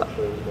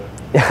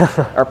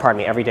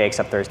 Every day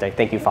except Thursday.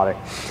 Thank you, Father.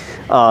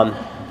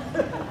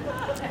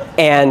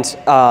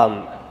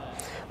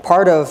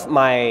 Part of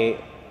my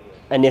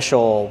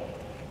initial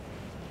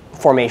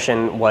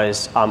formation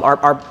was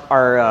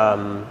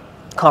our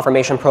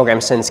confirmation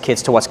program sends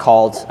kids to what's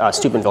called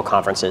Steubenville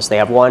conferences. They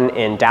have one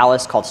in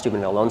Dallas called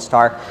Steubenville Lone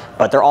Star,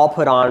 but they're all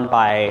put on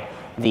by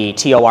the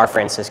TOR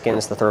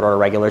Franciscans, the Third Order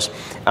Regulars,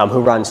 who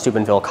run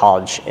Steubenville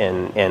College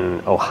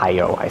in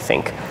Ohio, I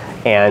think.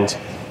 And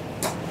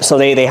so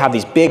they have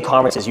these big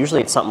conferences.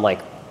 Usually it's something like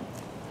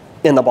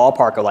in the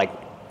ballpark of like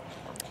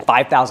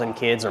 5,000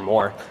 kids or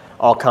more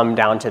all come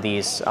down to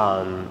these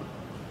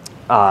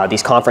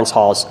conference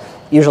halls,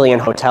 usually in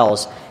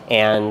hotels,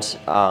 and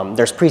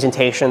there's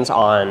presentations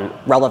on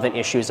relevant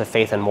issues of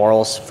faith and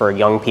morals for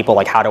young people,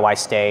 like how do I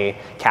stay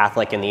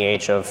Catholic in the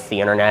age of the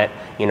internet?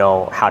 You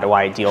know, how do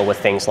I deal with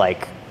things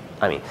like,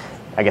 I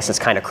guess it's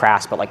kind of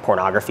crass, but like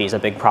pornography is a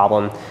big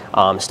problem,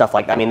 stuff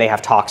like that. They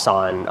have talks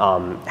on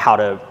how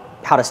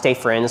to stay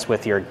friends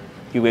with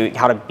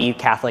how to be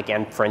Catholic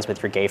and friends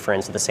with your gay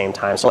friends at the same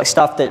time. So like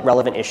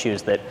relevant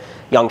issues that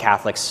young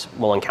Catholics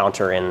will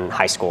encounter in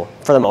high school,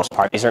 for the most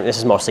part. This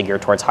is mostly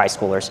geared towards high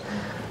schoolers.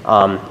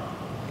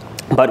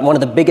 But one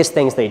of the biggest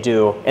things they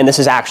do, and this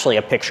is actually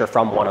a picture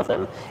from one of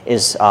them,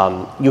 is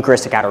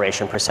Eucharistic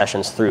adoration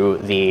processions through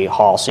the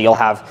hall. So you'll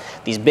have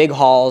these big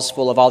halls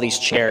full of all these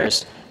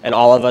chairs, and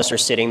all of us are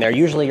sitting there.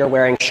 Usually you're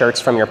wearing shirts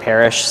from your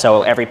parish,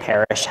 so every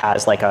parish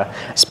has like a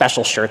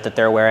special shirt that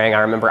they're wearing.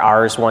 I remember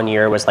ours one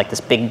year was like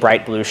this big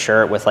bright blue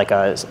shirt with like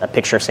a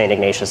picture of St.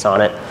 Ignatius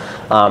on it.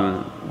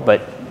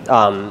 But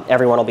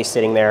everyone will be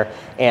sitting there,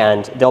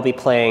 and they'll be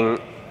playing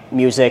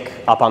music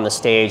up on the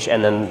stage,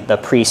 and then the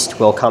priest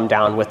will come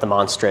down with the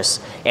monstrous,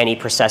 and he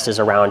processes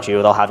around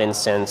you. They'll have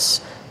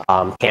incense,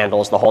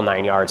 candles, the whole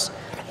 9 yards.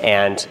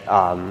 And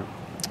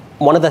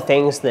one of the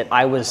things that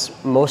I was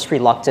most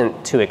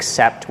reluctant to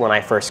accept when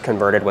I first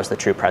converted was the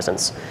true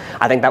presence.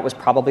 I think that was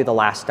probably the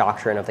last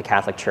doctrine of the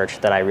Catholic Church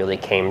that I really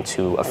came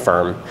to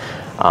affirm.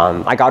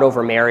 I got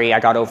over Mary,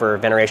 I got over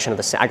veneration of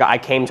the saints. I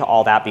came to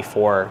all that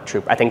before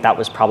true. I think that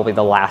was probably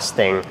the last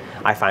thing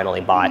I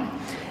finally bought.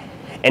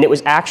 And it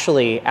was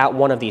actually at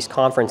one of these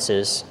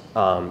conferences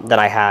that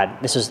I had.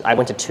 I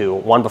went to two,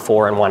 one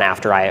before and one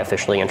after I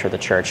officially entered the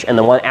church. And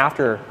the one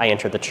after I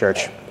entered the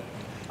church,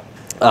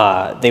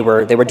 they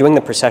were doing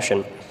the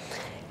procession,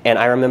 and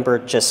I remember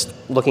just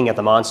looking at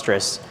the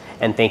monstrous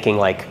and thinking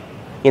like,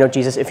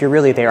 Jesus, if you're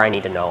really there, I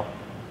need to know.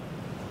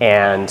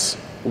 And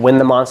when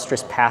the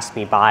monstrous passed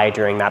me by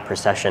during that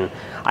procession,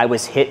 I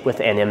was hit with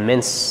an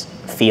immense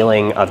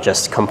feeling of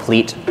just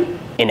complete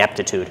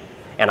ineptitude,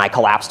 and I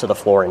collapsed to the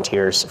floor in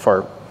tears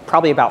for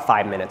probably about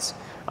 5 minutes.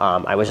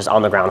 I was just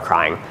on the ground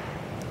crying.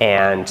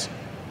 And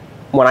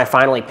when I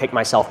finally picked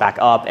myself back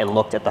up and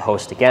looked at the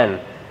host again,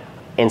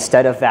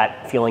 instead of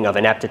that feeling of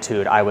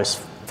ineptitude, I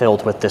was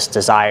filled with this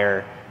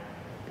desire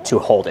to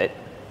hold it.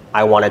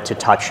 I wanted to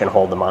touch and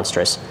hold the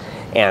monstrous.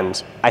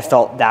 And I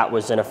felt that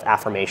was an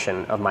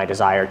affirmation of my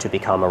desire to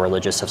become a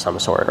religious of some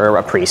sort, or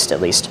a priest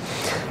at least.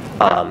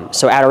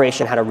 So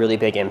adoration had a really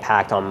big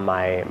impact on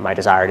my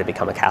desire to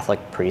become a Catholic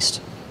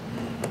priest.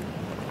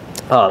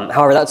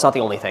 However, that's not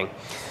the only thing.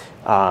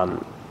 I'm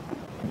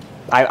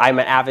an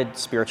avid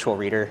spiritual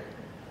reader.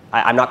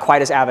 I'm not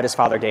quite as avid as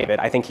Father David.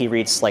 I think he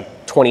reads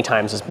like 20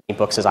 times as many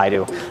books as I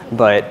do,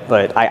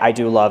 but I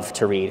do love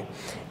to read.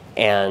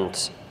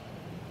 And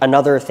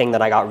another thing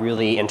that I got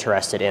really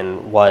interested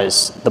in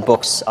was the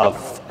books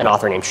of an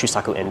author named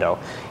Shusaku Endo.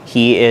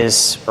 He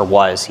is, or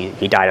was,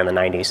 he died in the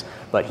 90s,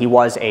 but he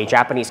was a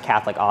Japanese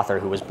Catholic author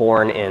who was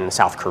born in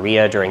South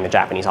Korea during the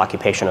Japanese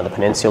occupation of the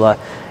peninsula.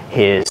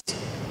 His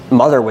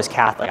mother was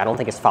Catholic, I don't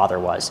think his father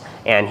was,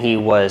 and he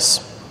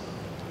was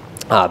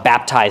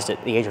baptized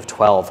at the age of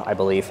 12, I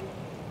believe.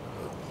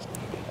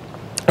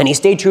 And he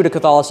stayed true to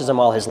Catholicism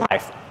all his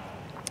life,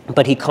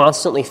 but he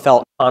constantly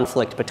felt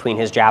conflict between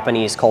his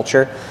Japanese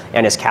culture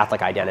and his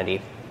Catholic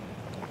identity.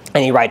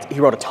 And he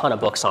wrote a ton of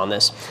books on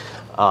this,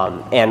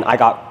 and I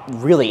got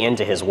really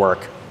into his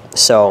work.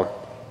 So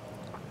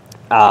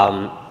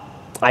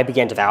I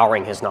began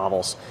devouring his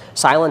novels.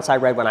 Silence I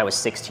read when I was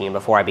 16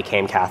 before I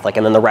became Catholic,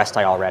 and then the rest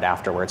I all read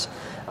afterwards.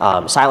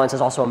 Silence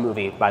is also a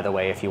movie, by the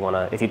way, if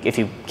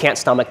you can't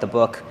stomach the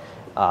book.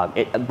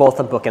 Both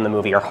the book and the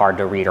movie are hard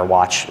to read or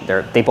watch.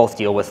 They both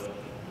deal with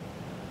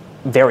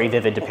very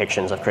vivid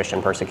depictions of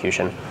Christian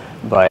persecution.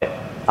 But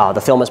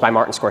the film is by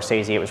Martin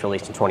Scorsese. It was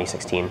released in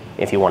 2016,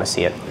 if you want to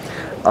see it.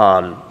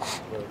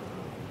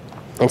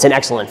 It's an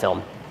excellent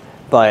film.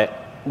 But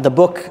the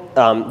book,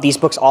 these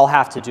books all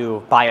have to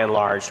do, by and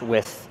large,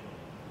 with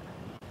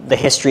the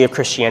history of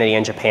Christianity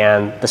in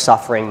Japan, the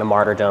suffering, the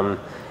martyrdom,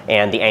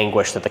 and the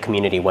anguish that the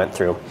community went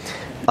through.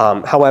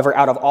 However,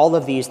 out of all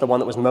of these, the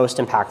one that was most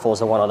impactful is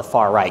the one on the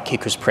far right,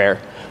 Kiku's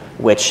Prayer,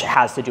 which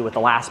has to do with the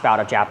last bout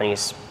of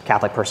Japanese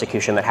Catholic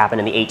persecution that happened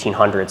in the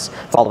 1800s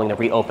following the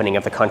reopening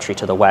of the country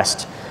to the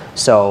west.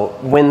 So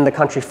when the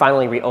country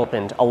finally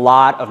reopened, a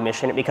lot of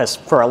because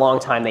for a long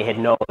time they had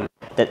known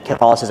that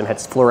Catholicism had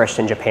flourished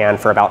in Japan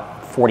for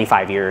about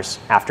 45 years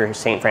after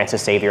St.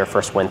 Francis Xavier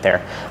first went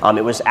there.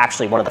 It was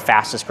actually one of the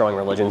fastest growing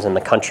religions in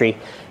the country.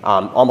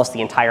 Almost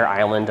the entire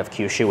island of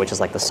Kyushu, which is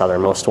like the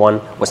southernmost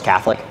one, was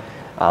Catholic.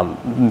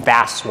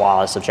 Vast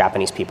swaths of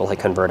Japanese people had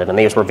converted, and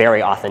these were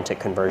very authentic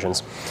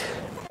conversions.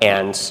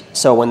 And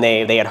so when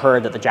they had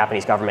heard that the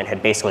Japanese government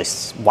had basically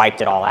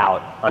wiped it all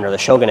out under the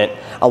shogunate,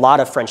 a lot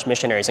of French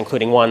missionaries,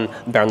 including one,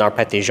 Bernard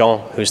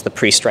Petitjean, who's the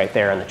priest right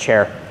there in the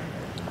chair,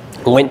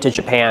 went to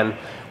Japan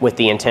with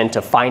the intent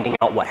of finding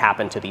out what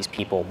happened to these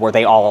people. Were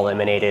they all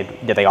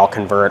eliminated? Did they all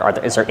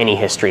convert? Is there any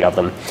history of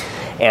them?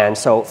 And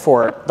so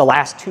for the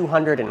last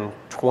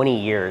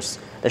 220 years,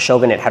 the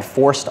shogunate had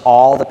forced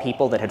all the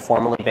people that had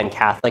formerly been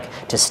Catholic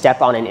to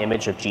step on an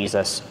image of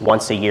Jesus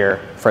once a year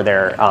for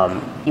their,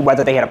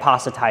 whether they had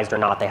apostatized or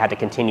not, they had to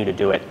continue to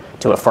do it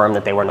to affirm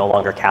that they were no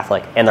longer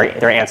Catholic, and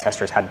their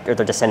ancestors or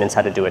their descendants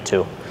had to do it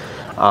too.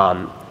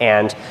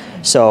 And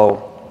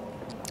so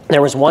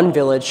there was one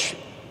village,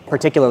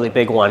 particularly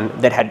big one,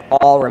 that had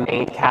all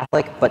remained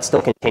Catholic but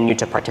still continued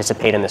to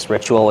participate in this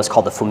ritual. It was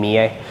called the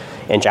fumie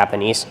in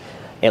Japanese.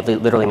 It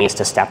literally means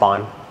to step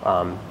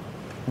on.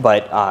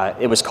 But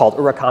it was called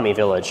Urakami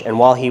Village. And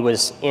while he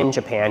was in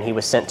Japan, he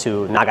was sent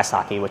to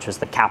Nagasaki, which was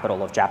the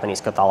capital of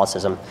Japanese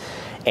Catholicism.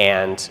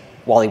 And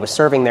while he was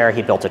serving there,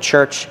 he built a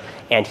church,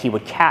 and he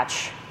would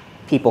catch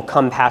people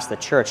come past the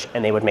church,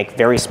 and they would make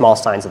very small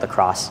signs of the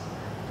cross.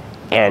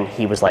 And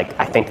he was like,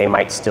 I think they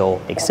might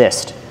still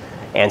exist.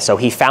 And so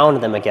he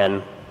found them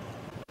again.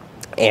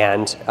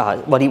 And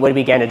what he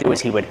began to do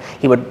is he would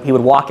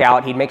walk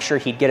out. He'd make sure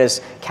he'd get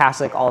his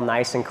cassock all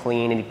nice and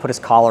clean, and he'd put his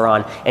collar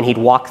on, and he'd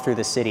walk through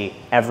the city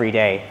every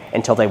day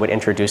until they would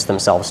introduce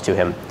themselves to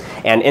him.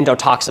 And Endo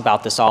talks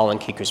about this all in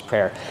Kiku's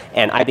Prayer.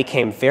 And I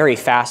became very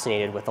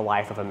fascinated with the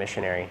life of a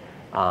missionary,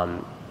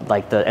 and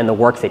the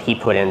work that he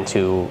put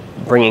into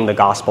bringing the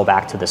gospel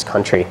back to this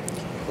country.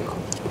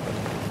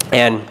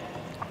 And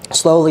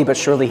slowly but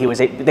surely,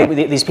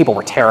 these people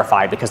were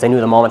terrified because they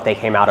knew the moment they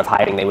came out of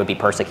hiding, they would be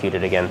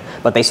persecuted again.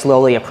 But they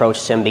slowly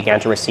approached him,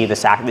 began to receive the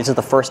sacrament. This is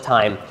the first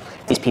time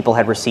these people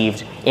had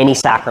received any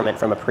sacrament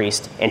from a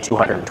priest in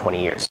 220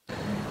 years.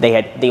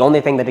 The only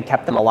thing that had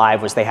kept them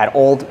alive was they had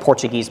old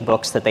Portuguese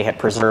books that they had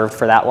preserved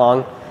for that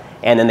long,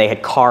 and then they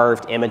had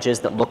carved images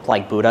that looked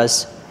like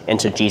Buddhas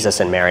into Jesus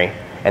and Mary,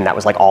 and that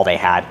was like all they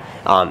had.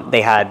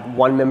 They had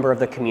one member of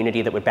the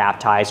community that would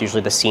baptize,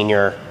 usually the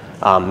senior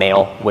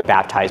male would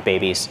baptize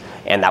babies,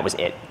 and that was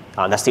it.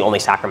 That's the only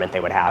sacrament they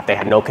would have. They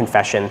had no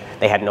confession.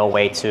 They had no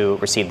way to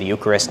receive the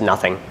Eucharist,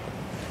 nothing.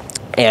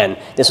 And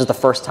this was the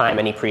first time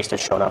any priest had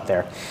shown up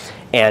there.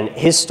 And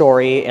his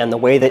story and the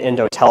way that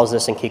Endo tells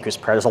this in Kiku's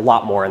Prayer, there's a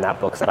lot more in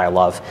that book that I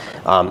love.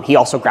 He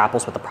also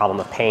grapples with the problem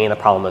of pain, the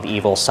problem of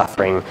evil,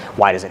 suffering.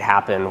 Why does it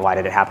happen? Why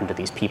did it happen to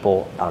these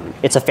people?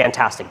 It's a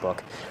fantastic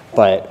book.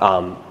 But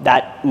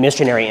that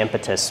missionary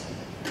impetus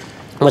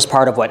was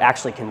part of what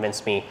actually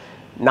convinced me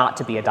not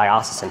to be a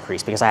diocesan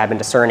priest, because I had been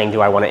discerning,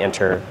 do I want to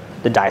enter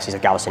the Diocese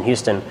of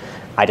Galveston-Houston?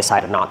 I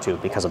decided not to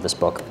because of this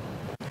book.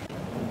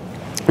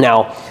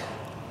 Now,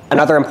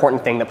 another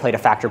important thing that played a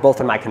factor both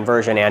in my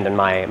conversion and in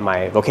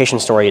my vocation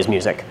story is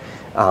music.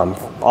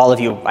 All of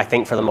you, I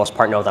think, for the most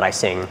part, know that I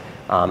sing.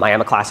 I am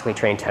a classically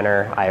trained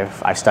tenor.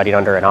 I've studied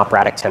under an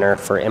operatic tenor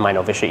in my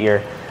novitiate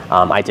year.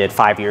 I did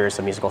 5 years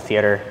of musical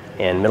theater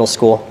in middle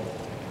school.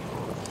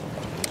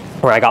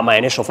 where I got my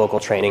initial vocal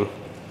training.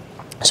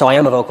 So I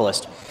am a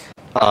vocalist.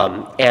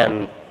 But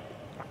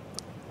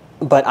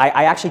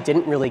I actually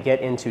didn't really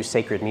get into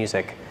sacred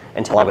music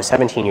until I was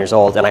 17 years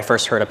old, and I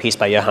first heard a piece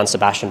by Johann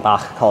Sebastian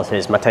Bach called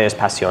his Matthäus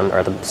Passion,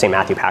 or the St.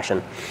 Matthew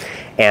Passion.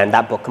 And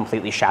that book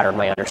completely shattered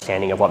my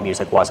understanding of what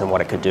music was and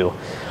what it could do.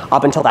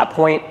 Up until that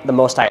point, the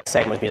most I had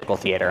sang was musical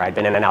theater. I'd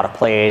been in and out of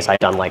plays. I'd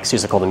done like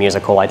Seussical the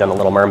Musical. I'd done The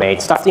Little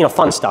Mermaid, stuff,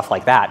 fun stuff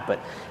like that. But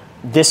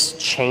this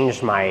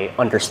changed my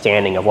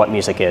understanding of what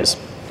music is.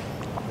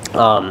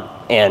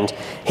 And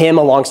him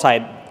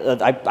alongside,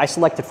 I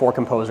selected 4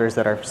 composers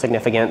that are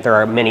significant. There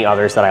are many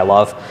others that I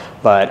love,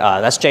 but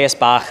that's J.S.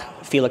 Bach,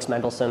 Felix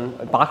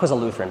Mendelssohn. Bach was a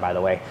Lutheran, by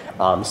the way,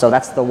 so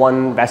that's the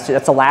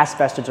last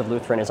vestige of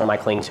Lutheranism I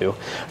cling to.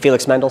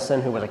 Felix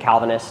Mendelssohn, who was a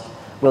Calvinist,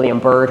 William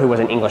Byrd, who was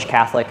an English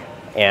Catholic,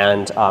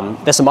 and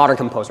this is a modern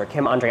composer,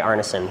 Kim André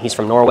Arnesen. He's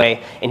from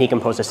Norway, and he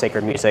composes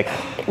sacred music,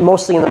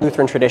 mostly in the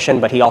Lutheran tradition,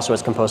 but he also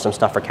has composed some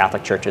stuff for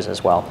Catholic churches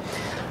as well.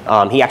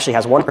 He actually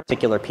has one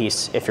particular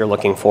piece, if you're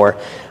looking for,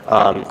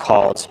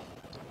 called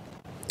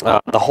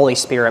the Holy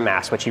Spirit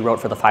Mass, which he wrote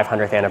for the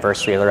 500th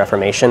anniversary of the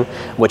Reformation,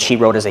 which he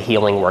wrote as a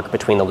healing work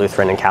between the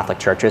Lutheran and Catholic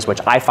churches,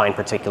 which I find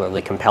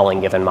particularly compelling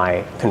given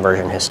my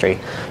conversion history.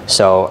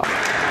 So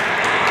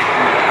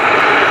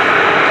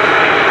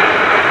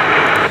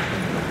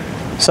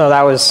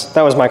that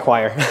was my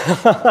choir.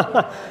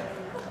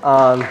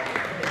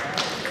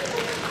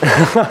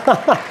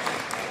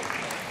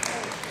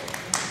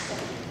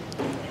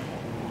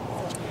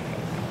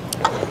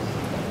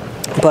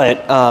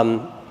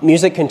 But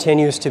music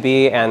continues to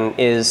be and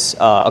is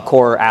a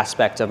core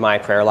aspect of my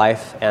prayer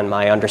life and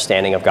my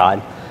understanding of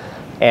God.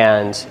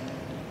 And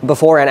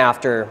before and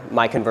after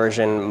my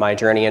conversion, my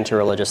journey into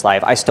religious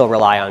life, I still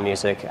rely on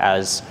music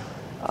as,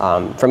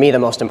 for me, the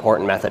most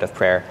important method of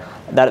prayer.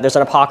 There's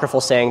an apocryphal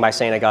saying by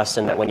St.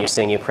 Augustine that when you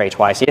sing, you pray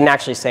twice. He didn't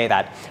actually say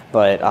that,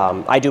 but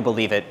I do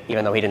believe it,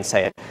 even though he didn't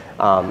say it.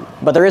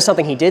 But there is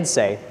something he did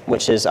say,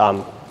 which is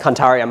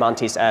cantare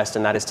amantis est,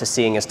 and that is to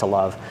sing is to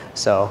love.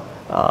 So,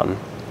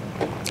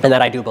 and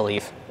that I do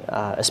believe,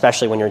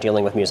 especially when you're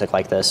dealing with music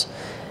like this.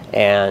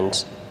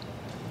 And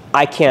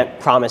I can't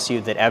promise you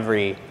that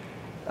every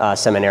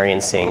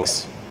seminarian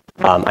sings.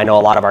 I know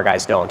a lot of our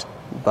guys don't,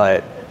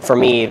 but for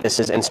me, this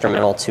is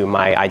instrumental to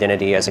my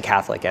identity as a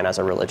Catholic and as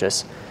a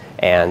religious.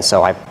 And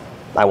so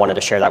I wanted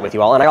to share that with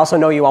you all. And I also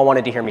know you all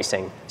wanted to hear me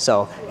sing.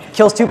 So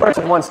kills 2 birds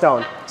with 1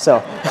 stone. So.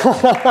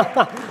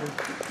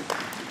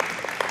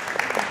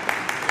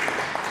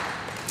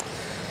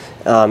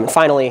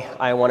 Finally,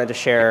 I wanted to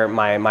share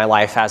my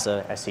life as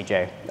a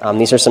SCJ.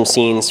 These are some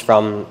scenes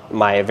from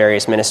my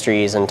various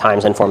ministries and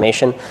times in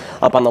formation.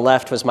 Up on the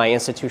left was my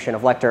institution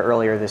of lector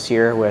earlier this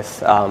year with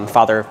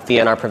Father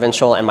Vian, our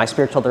provincial, and my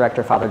spiritual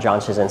director, Father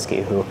John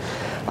Szczynski, who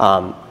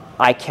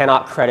I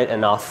cannot credit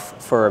enough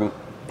for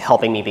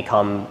helping me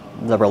become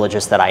the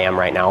religious that I am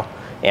right now.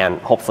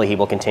 And hopefully he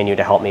will continue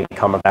to help me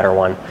become a better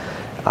one.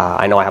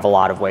 I know I have a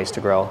lot of ways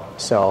to grow.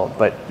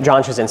 But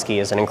John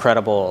Szczynski is an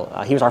incredible,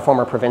 he was our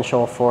former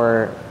provincial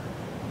for,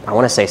 I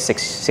want to say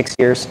six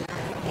years.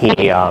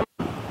 He,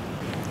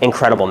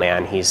 incredible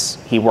man.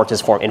 He worked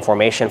in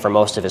formation for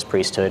most of his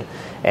priesthood,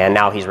 and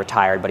now he's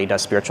retired, but he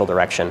does spiritual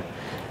direction.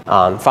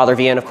 Father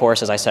Vian, of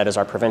course, as I said, is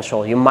our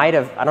provincial. You might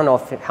have, I don't know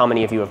how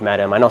many of you have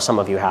met him. I know some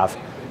of you have,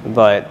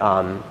 but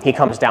he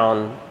comes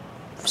down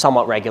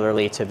somewhat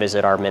regularly to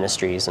visit our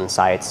ministries and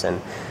sites,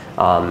 and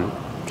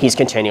he's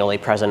continually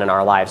present in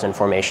our lives in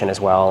formation as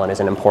well, and is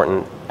an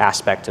important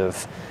aspect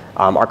of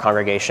our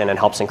congregation and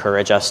helps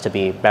encourage us to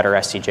be better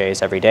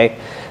SCJs every day.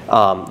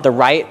 The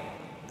right,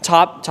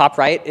 top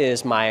right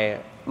is my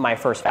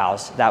first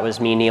vows. That was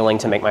me kneeling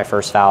to make my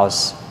first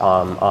vows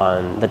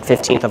on the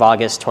 15th of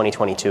August,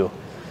 2022.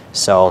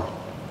 So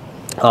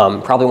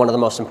probably one of the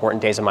most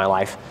important days of my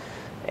life.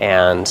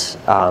 And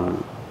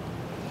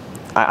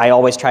I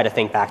always try to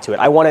think back to it.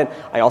 I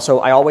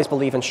always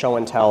believe in show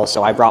and tell,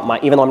 so I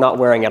brought even though I'm not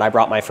wearing it, I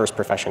brought my first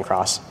profession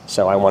cross.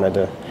 So I wanted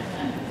to,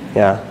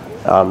 yeah.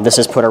 This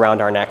is put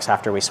around our necks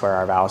after we swear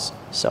our vows.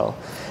 So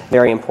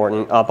very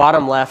important.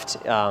 Bottom left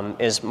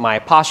is my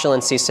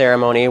postulancy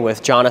ceremony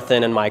with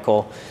Jonathan and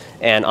Michael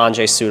and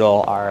Anjay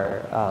Sudal,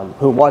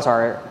 who was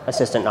our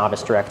assistant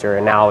novice director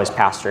and now is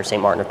pastor of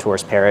St. Martin of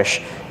Tours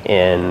Parish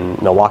in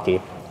Milwaukee.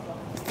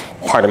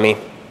 Pardon me.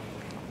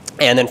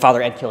 And then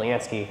Father Ed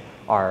Kiliansky,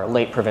 our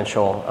late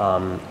provincial,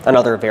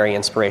 another very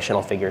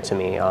inspirational figure to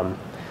me.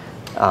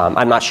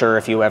 I'm not sure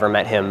if you ever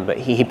met him, but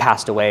he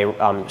passed away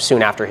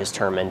soon after his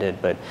term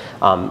ended, but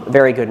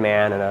very good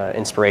man and an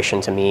inspiration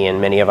to me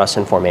and many of us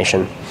in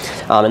formation.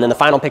 And then the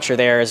final picture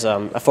there is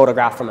a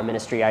photograph from a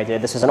ministry I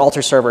did. This is an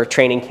altar server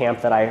training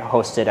camp that I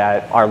hosted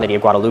at Our Lady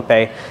of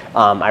Guadalupe.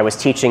 I was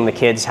teaching the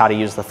kids how to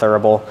use the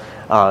thurible.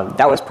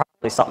 That was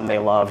probably something they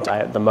loved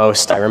the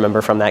most, I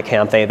remember, from that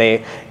camp.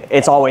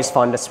 It's always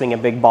fun to swing a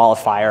big ball of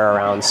fire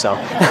around, so.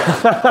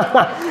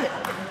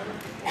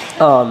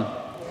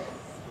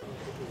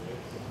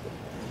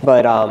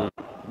 But I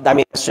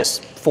mean, it's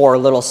just 4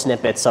 little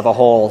snippets of a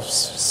whole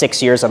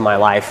 6 years of my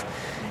life.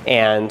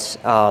 And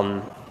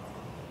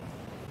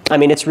I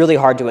mean, it's really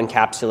hard to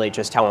encapsulate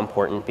just how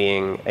important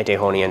being a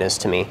Dehonian is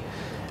to me.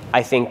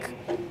 I think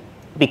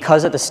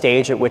because at the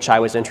stage at which I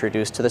was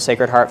introduced to the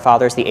Sacred Heart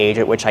Fathers, the age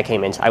at which I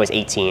came into, I was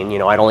 18, you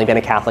know, I'd only been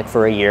a Catholic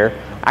for a year,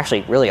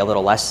 actually really a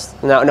little less,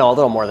 no, a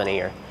little more than a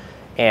year.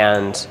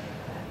 And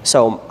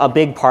so a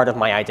big part of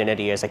my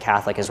identity as a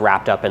Catholic is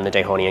wrapped up in the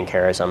Dehonian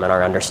charism and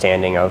our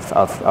understanding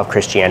of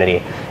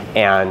Christianity.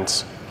 And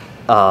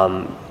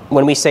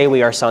when we say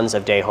we are sons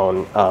of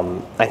Dehon,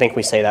 I think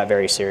we say that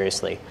very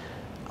seriously.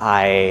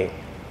 I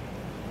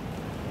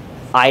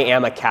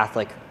am a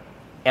Catholic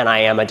and I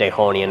am a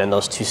Dehonian, and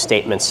those two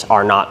statements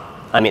are not,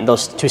 I mean,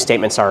 those two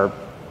statements are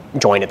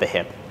joined at the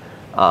hip.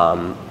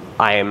 I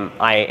am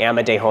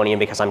a Dehonian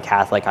because I'm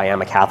Catholic. I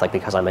am a Catholic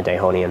because I'm a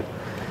Dehonian.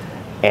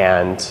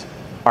 And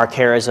our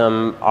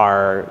charism,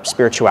 our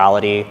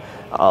spirituality,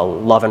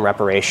 love and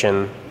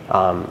reparation,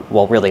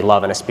 well, really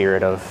love in a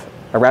spirit of,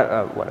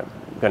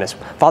 goodness.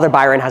 Father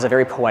Byron has a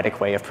very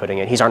poetic way of putting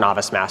it. He's our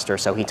novice master,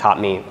 so he taught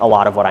me a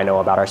lot of what I know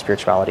about our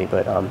spirituality,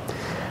 but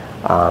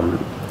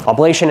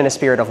oblation in a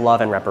spirit of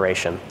love and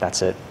reparation,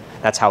 that's it.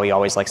 That's how he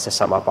always likes to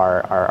sum up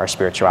our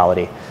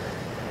spirituality.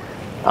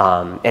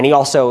 And he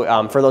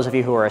also, for those of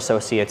you who are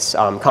associates,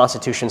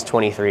 Constitutions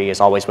 23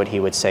 is always what he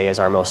would say is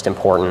our most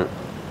important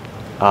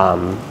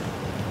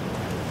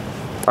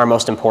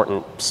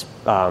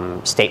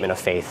statement of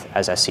faith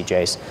as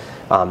SCJs,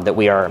 that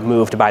we are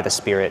moved by the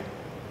Spirit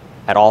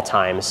at all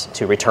times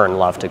to return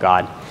love to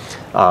God,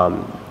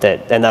 and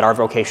that our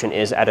vocation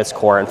is at its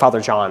core, and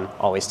Father John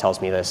always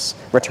tells me this,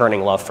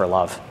 returning love for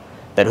love,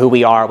 that who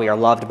we are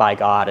loved by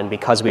God, and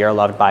because we are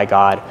loved by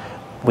God,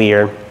 we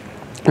are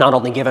not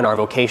only given our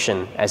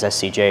vocation as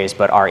SCJs,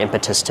 but our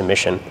impetus to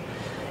mission.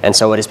 And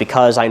so it is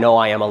because I know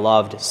I am a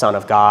loved son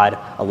of God,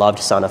 a loved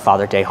son of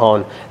Father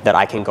Dehon, that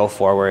I can go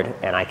forward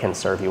and I can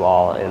serve you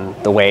all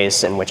in the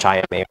ways in which I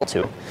am able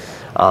to.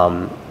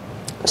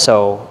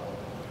 So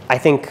I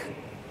think,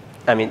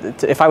 I mean,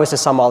 if I was to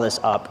sum all this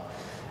up,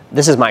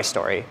 this is my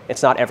story.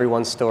 It's not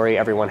everyone's story.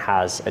 Everyone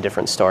has a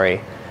different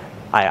story.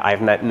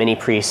 I've met many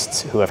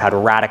priests who have had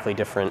radically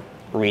different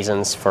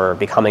reasons for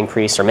becoming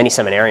priests, or many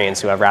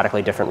seminarians who have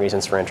radically different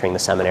reasons for entering the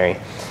seminary.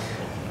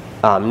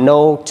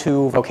 No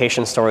two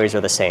vocation stories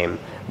are the same,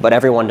 but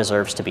everyone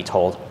deserves to be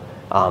told,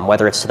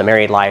 whether it's to the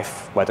married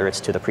life, whether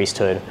it's to the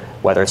priesthood,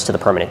 whether it's to the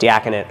permanent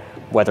diaconate,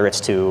 whether it's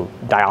to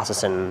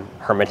diocesan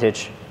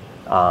hermitage.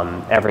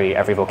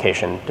 Every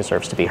vocation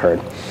deserves to be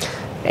heard.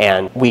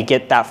 And we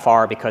get that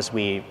far because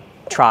we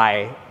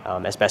try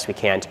as best we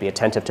can to be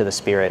attentive to the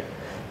Spirit,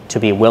 to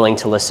be willing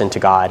to listen to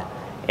God,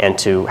 and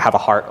to have a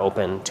heart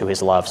open to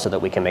His love so that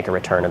we can make a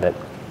return of it.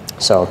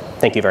 So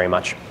thank you very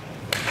much.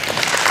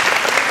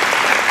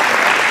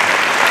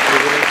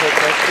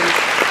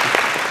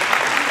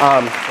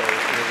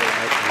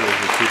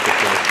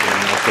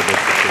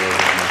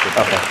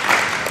 Okay.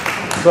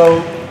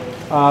 So,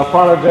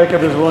 Frater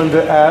Jacob is willing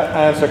to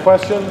answer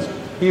questions.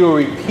 He will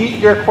repeat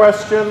your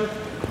question.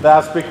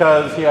 That's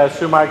because he has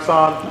two mics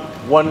on.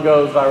 One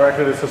goes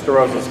directly to Sister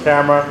Rosa's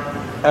camera,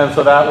 and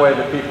so that way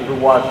the people who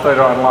watch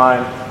later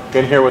online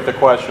can hear what the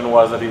question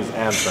was that he's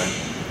answering.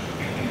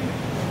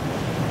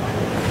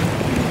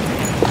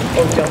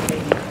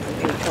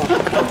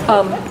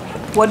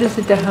 What is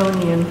a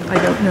Dehonian?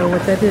 I don't know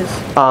what that is.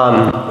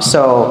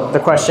 So the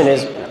question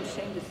is,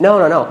 no.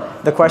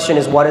 The question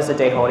is, what is a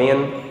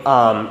Dehonian?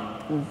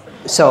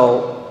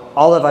 So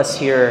all of us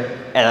here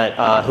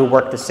who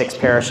work the 6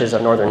 parishes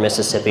of northern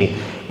Mississippi,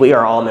 we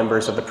are all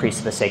members of the Priests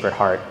of the Sacred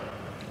Heart,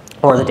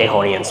 or the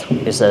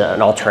Dehonians is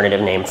an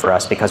alternative name for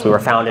us because we were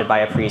founded by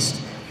a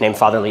priest named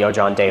Father Leo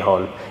John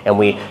Dehon, and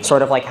we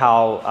sort of like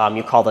how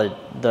you call the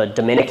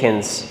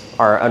Dominicans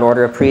are an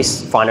order of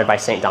priests founded by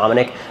Saint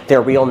Dominic.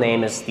 Their real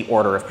name is the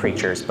Order of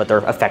Preachers, but they're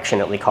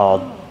affectionately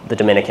called the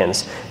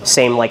Dominicans.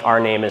 Same like our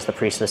name is the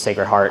Priests of the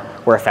Sacred Heart,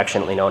 we're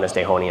affectionately known as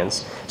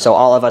Dehonians. So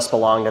all of us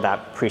belong to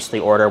that priestly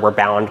order. We're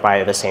bound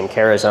by the same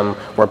charism,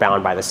 we're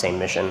bound by the same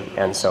mission,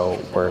 and so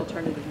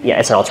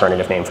it's an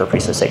alternative name for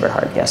Priests of the Sacred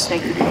Heart, yes.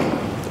 Thank you.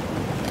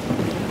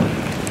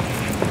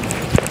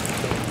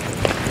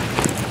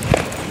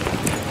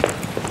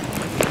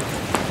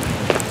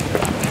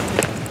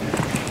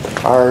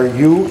 Are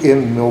you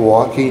in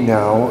Milwaukee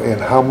now,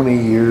 and how many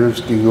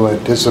years do you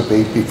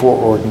anticipate before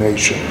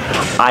ordination?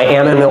 I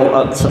am in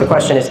Milwaukee. So the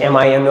question is, am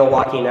I in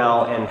Milwaukee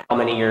now, and how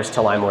many years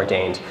till I'm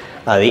ordained?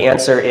 The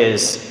answer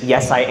is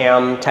yes, I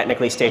am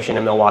technically stationed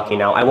in Milwaukee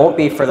now. I won't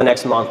be for the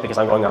next month because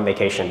I'm going on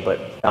vacation, but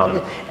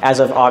as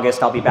of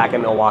August, I'll be back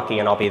in Milwaukee,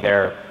 and I'll be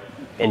there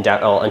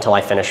until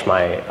I finish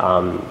my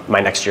my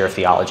next year of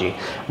theology.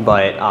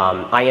 But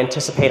I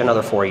anticipate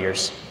another 4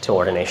 years till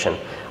ordination.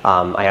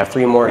 I have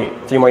three more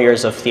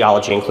years of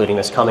theology, including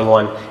this coming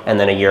one, and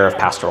then a year of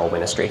pastoral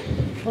ministry.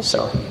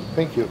 So,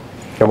 thank you.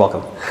 You're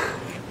welcome.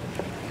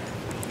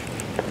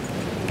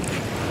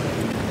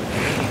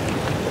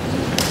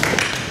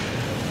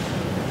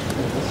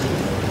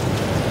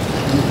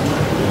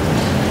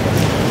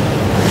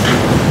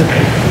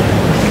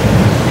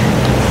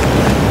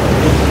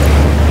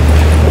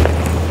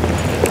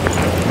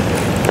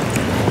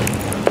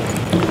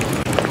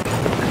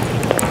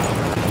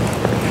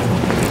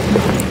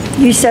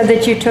 You said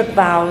that you took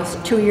vows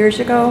 2 years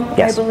ago,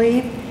 Yes. I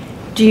believe.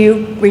 Do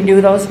you renew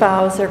those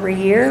vows every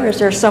year? Is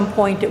there some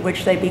point at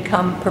which they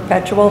become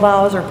perpetual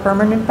vows or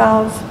permanent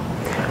vows?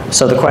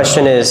 So the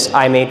question is,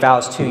 I made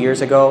vows 2 years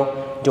ago.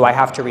 Do I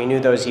have to renew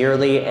those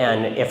yearly?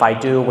 And if I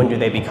do, when do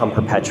they become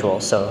perpetual?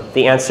 So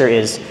the answer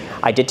is,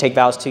 I did take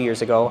vows 2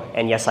 years ago,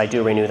 and yes, I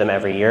do renew them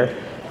every year.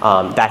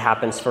 That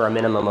happens for a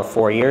minimum of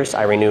 4 years.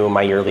 I renew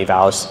my yearly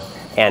vows.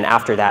 And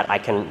after that, I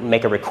can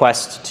make a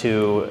request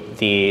to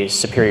the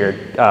superior,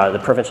 the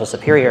provincial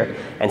superior,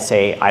 and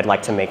say, I'd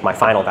like to make my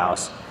final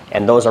vows.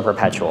 And those are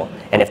perpetual.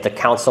 And if the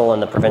council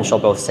and the provincial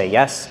both say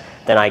yes,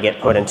 then I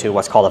get put into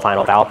what's called a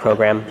final vow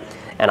program.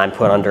 And I'm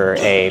put under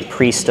a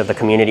priest of the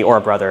community or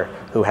a brother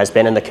who has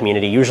been in the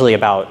community, usually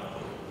about,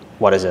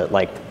 what is it,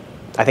 like,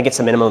 I think it's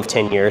a minimum of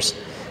 10 years.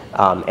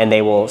 And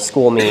they will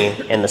school me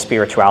in the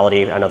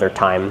spirituality another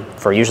time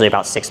for usually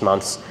about 6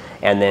 months.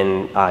 And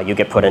then you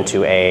get put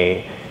into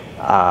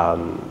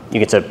you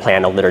get to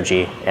plan a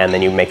liturgy, and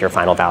then you make your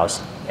final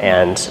vows.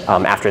 And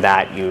after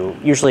that,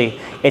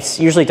 it's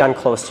usually done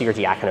close to your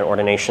diaconate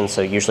ordination,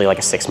 so usually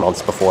like 6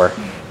 months before.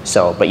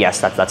 So, but yes,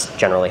 that's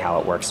generally how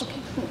it works.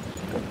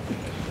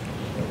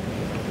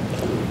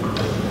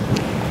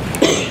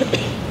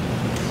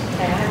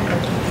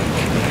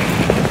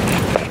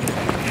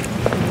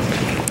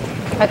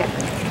 Okay,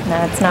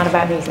 no, it's not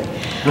about music.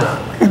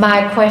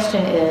 My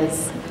question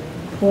is,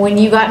 when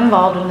you got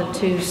involved in the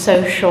two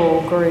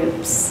social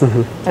groups,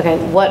 okay,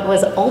 what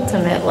was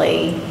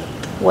ultimately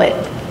what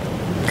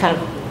kind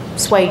of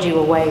swayed you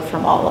away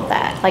from all of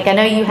that? Like, I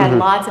know you had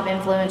lots of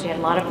influence, you had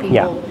a lot of people.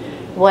 Yeah.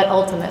 What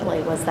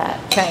ultimately was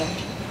that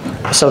change?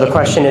 So the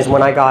question is,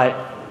 when I got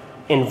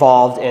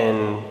involved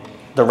in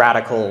the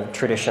radical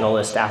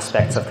traditionalist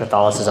aspects of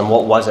Catholicism,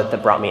 what was it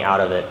that brought me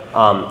out of it?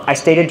 I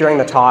stated during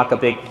the talk, a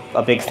big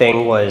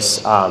thing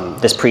was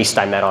this priest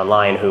I met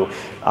online who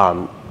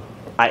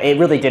it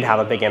really did have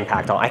a big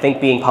impact on. I think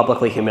being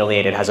publicly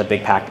humiliated has a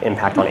big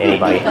impact on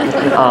anybody.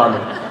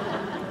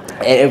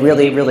 It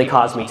really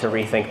caused me to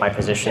rethink my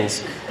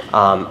positions.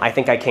 I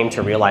think I came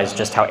to realize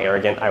just how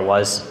arrogant I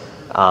was.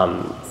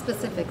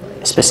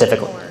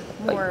 Specifically.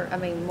 More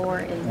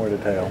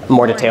detail.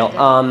 More detail.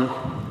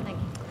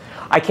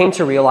 I came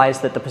to realize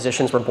that the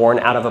positions were born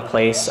out of a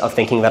place of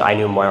thinking that I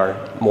knew more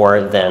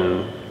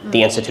than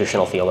the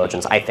institutional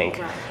theologians, I think.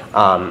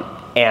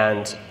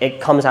 And it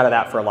comes out of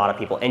that for a lot of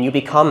people. And you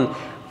become,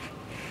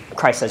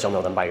 Christ says you'll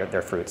know them by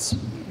their fruits,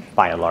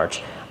 by and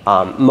large.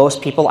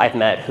 Most people I've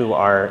met who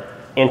are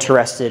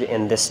interested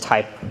in this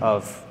type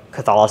of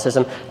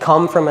Catholicism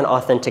come from an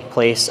authentic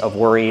place of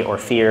worry or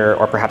fear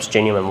or perhaps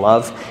genuine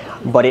love,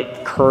 but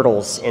it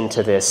curdles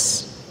into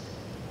this,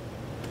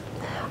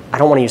 I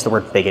don't want to use the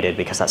word bigoted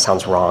because that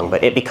sounds wrong,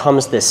 but it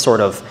becomes this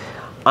sort of,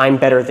 I'm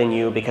better than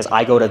you because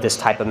I go to this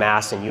type of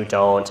mass and you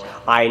don't.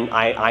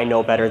 I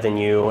know better than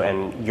you,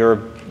 and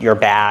you're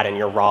bad and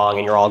you're wrong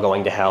and you're all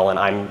going to hell.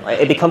 And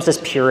it becomes this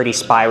purity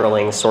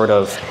spiraling sort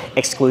of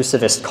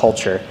exclusivist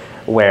culture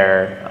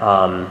where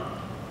I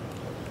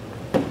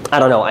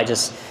don't know.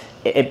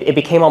 It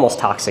became almost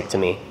toxic to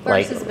me.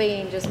 Versus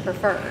being just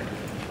preferred.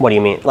 What do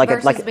you mean?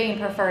 Versus being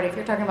preferred. If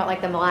you're talking about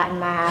like the Latin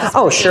Mass.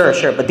 Oh, sure.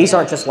 But these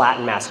aren't just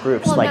Latin Mass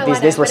groups.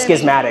 Well, these were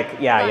schismatic.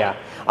 Yeah.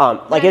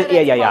 Oh,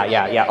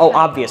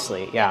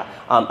 obviously, yeah.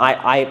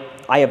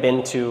 I have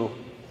been to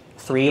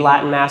 3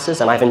 Latin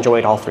Masses, and I've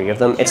enjoyed all 3 of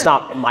them. Sure. It's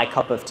not my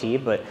cup of tea,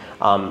 but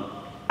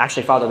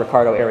actually Father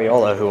Ricardo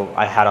Areola, who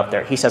I had up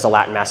there, he says a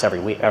Latin Mass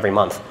every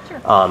month.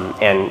 Sure.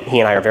 And he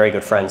and I are very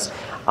good friends.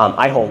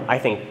 I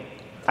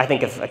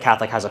think if a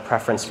Catholic has a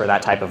preference for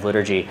that type of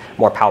liturgy,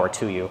 more power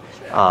to you.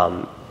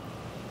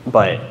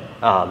 But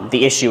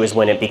the issue is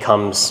when it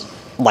becomes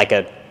like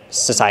a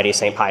Society of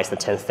St. Pius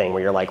X thing,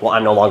 where you're like, well,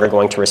 I'm no longer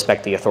going to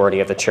respect the authority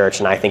of the church,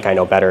 and I think I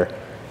know better,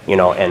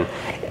 and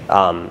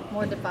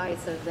more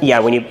divisive.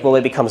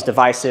 It becomes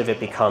divisive. It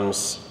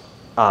becomes,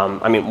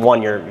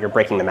 one, you're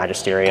breaking the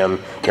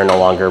magisterium. You're no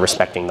longer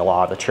respecting the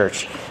law of the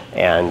church,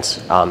 and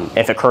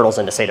if it curdles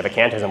into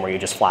sedevacantism, where you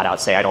just flat out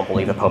say, I don't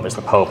believe the Pope is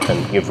the Pope,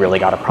 then you've really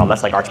got a problem.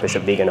 That's like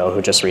Archbishop Vigano,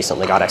 who just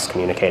recently got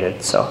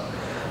excommunicated. So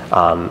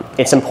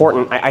it's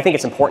important. I think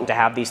it's important to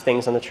have these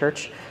things in the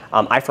church.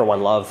 I, for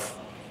one, love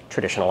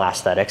traditional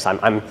aesthetics.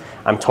 I'm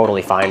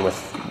totally fine with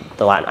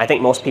the Latin. I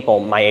think most people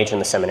my age in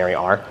the seminary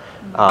are,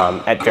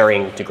 at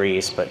varying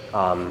degrees, but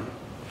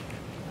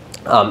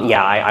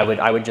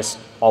I would just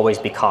always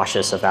be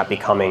cautious of that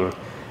becoming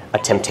a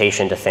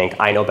temptation to think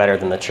I know better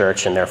than the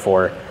church, and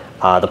therefore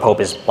the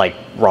Pope is like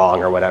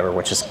wrong or whatever,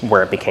 which is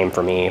where it became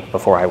for me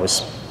before I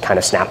was kind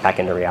of snapped back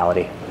into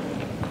reality.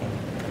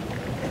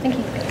 Thank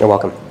you. You're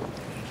welcome.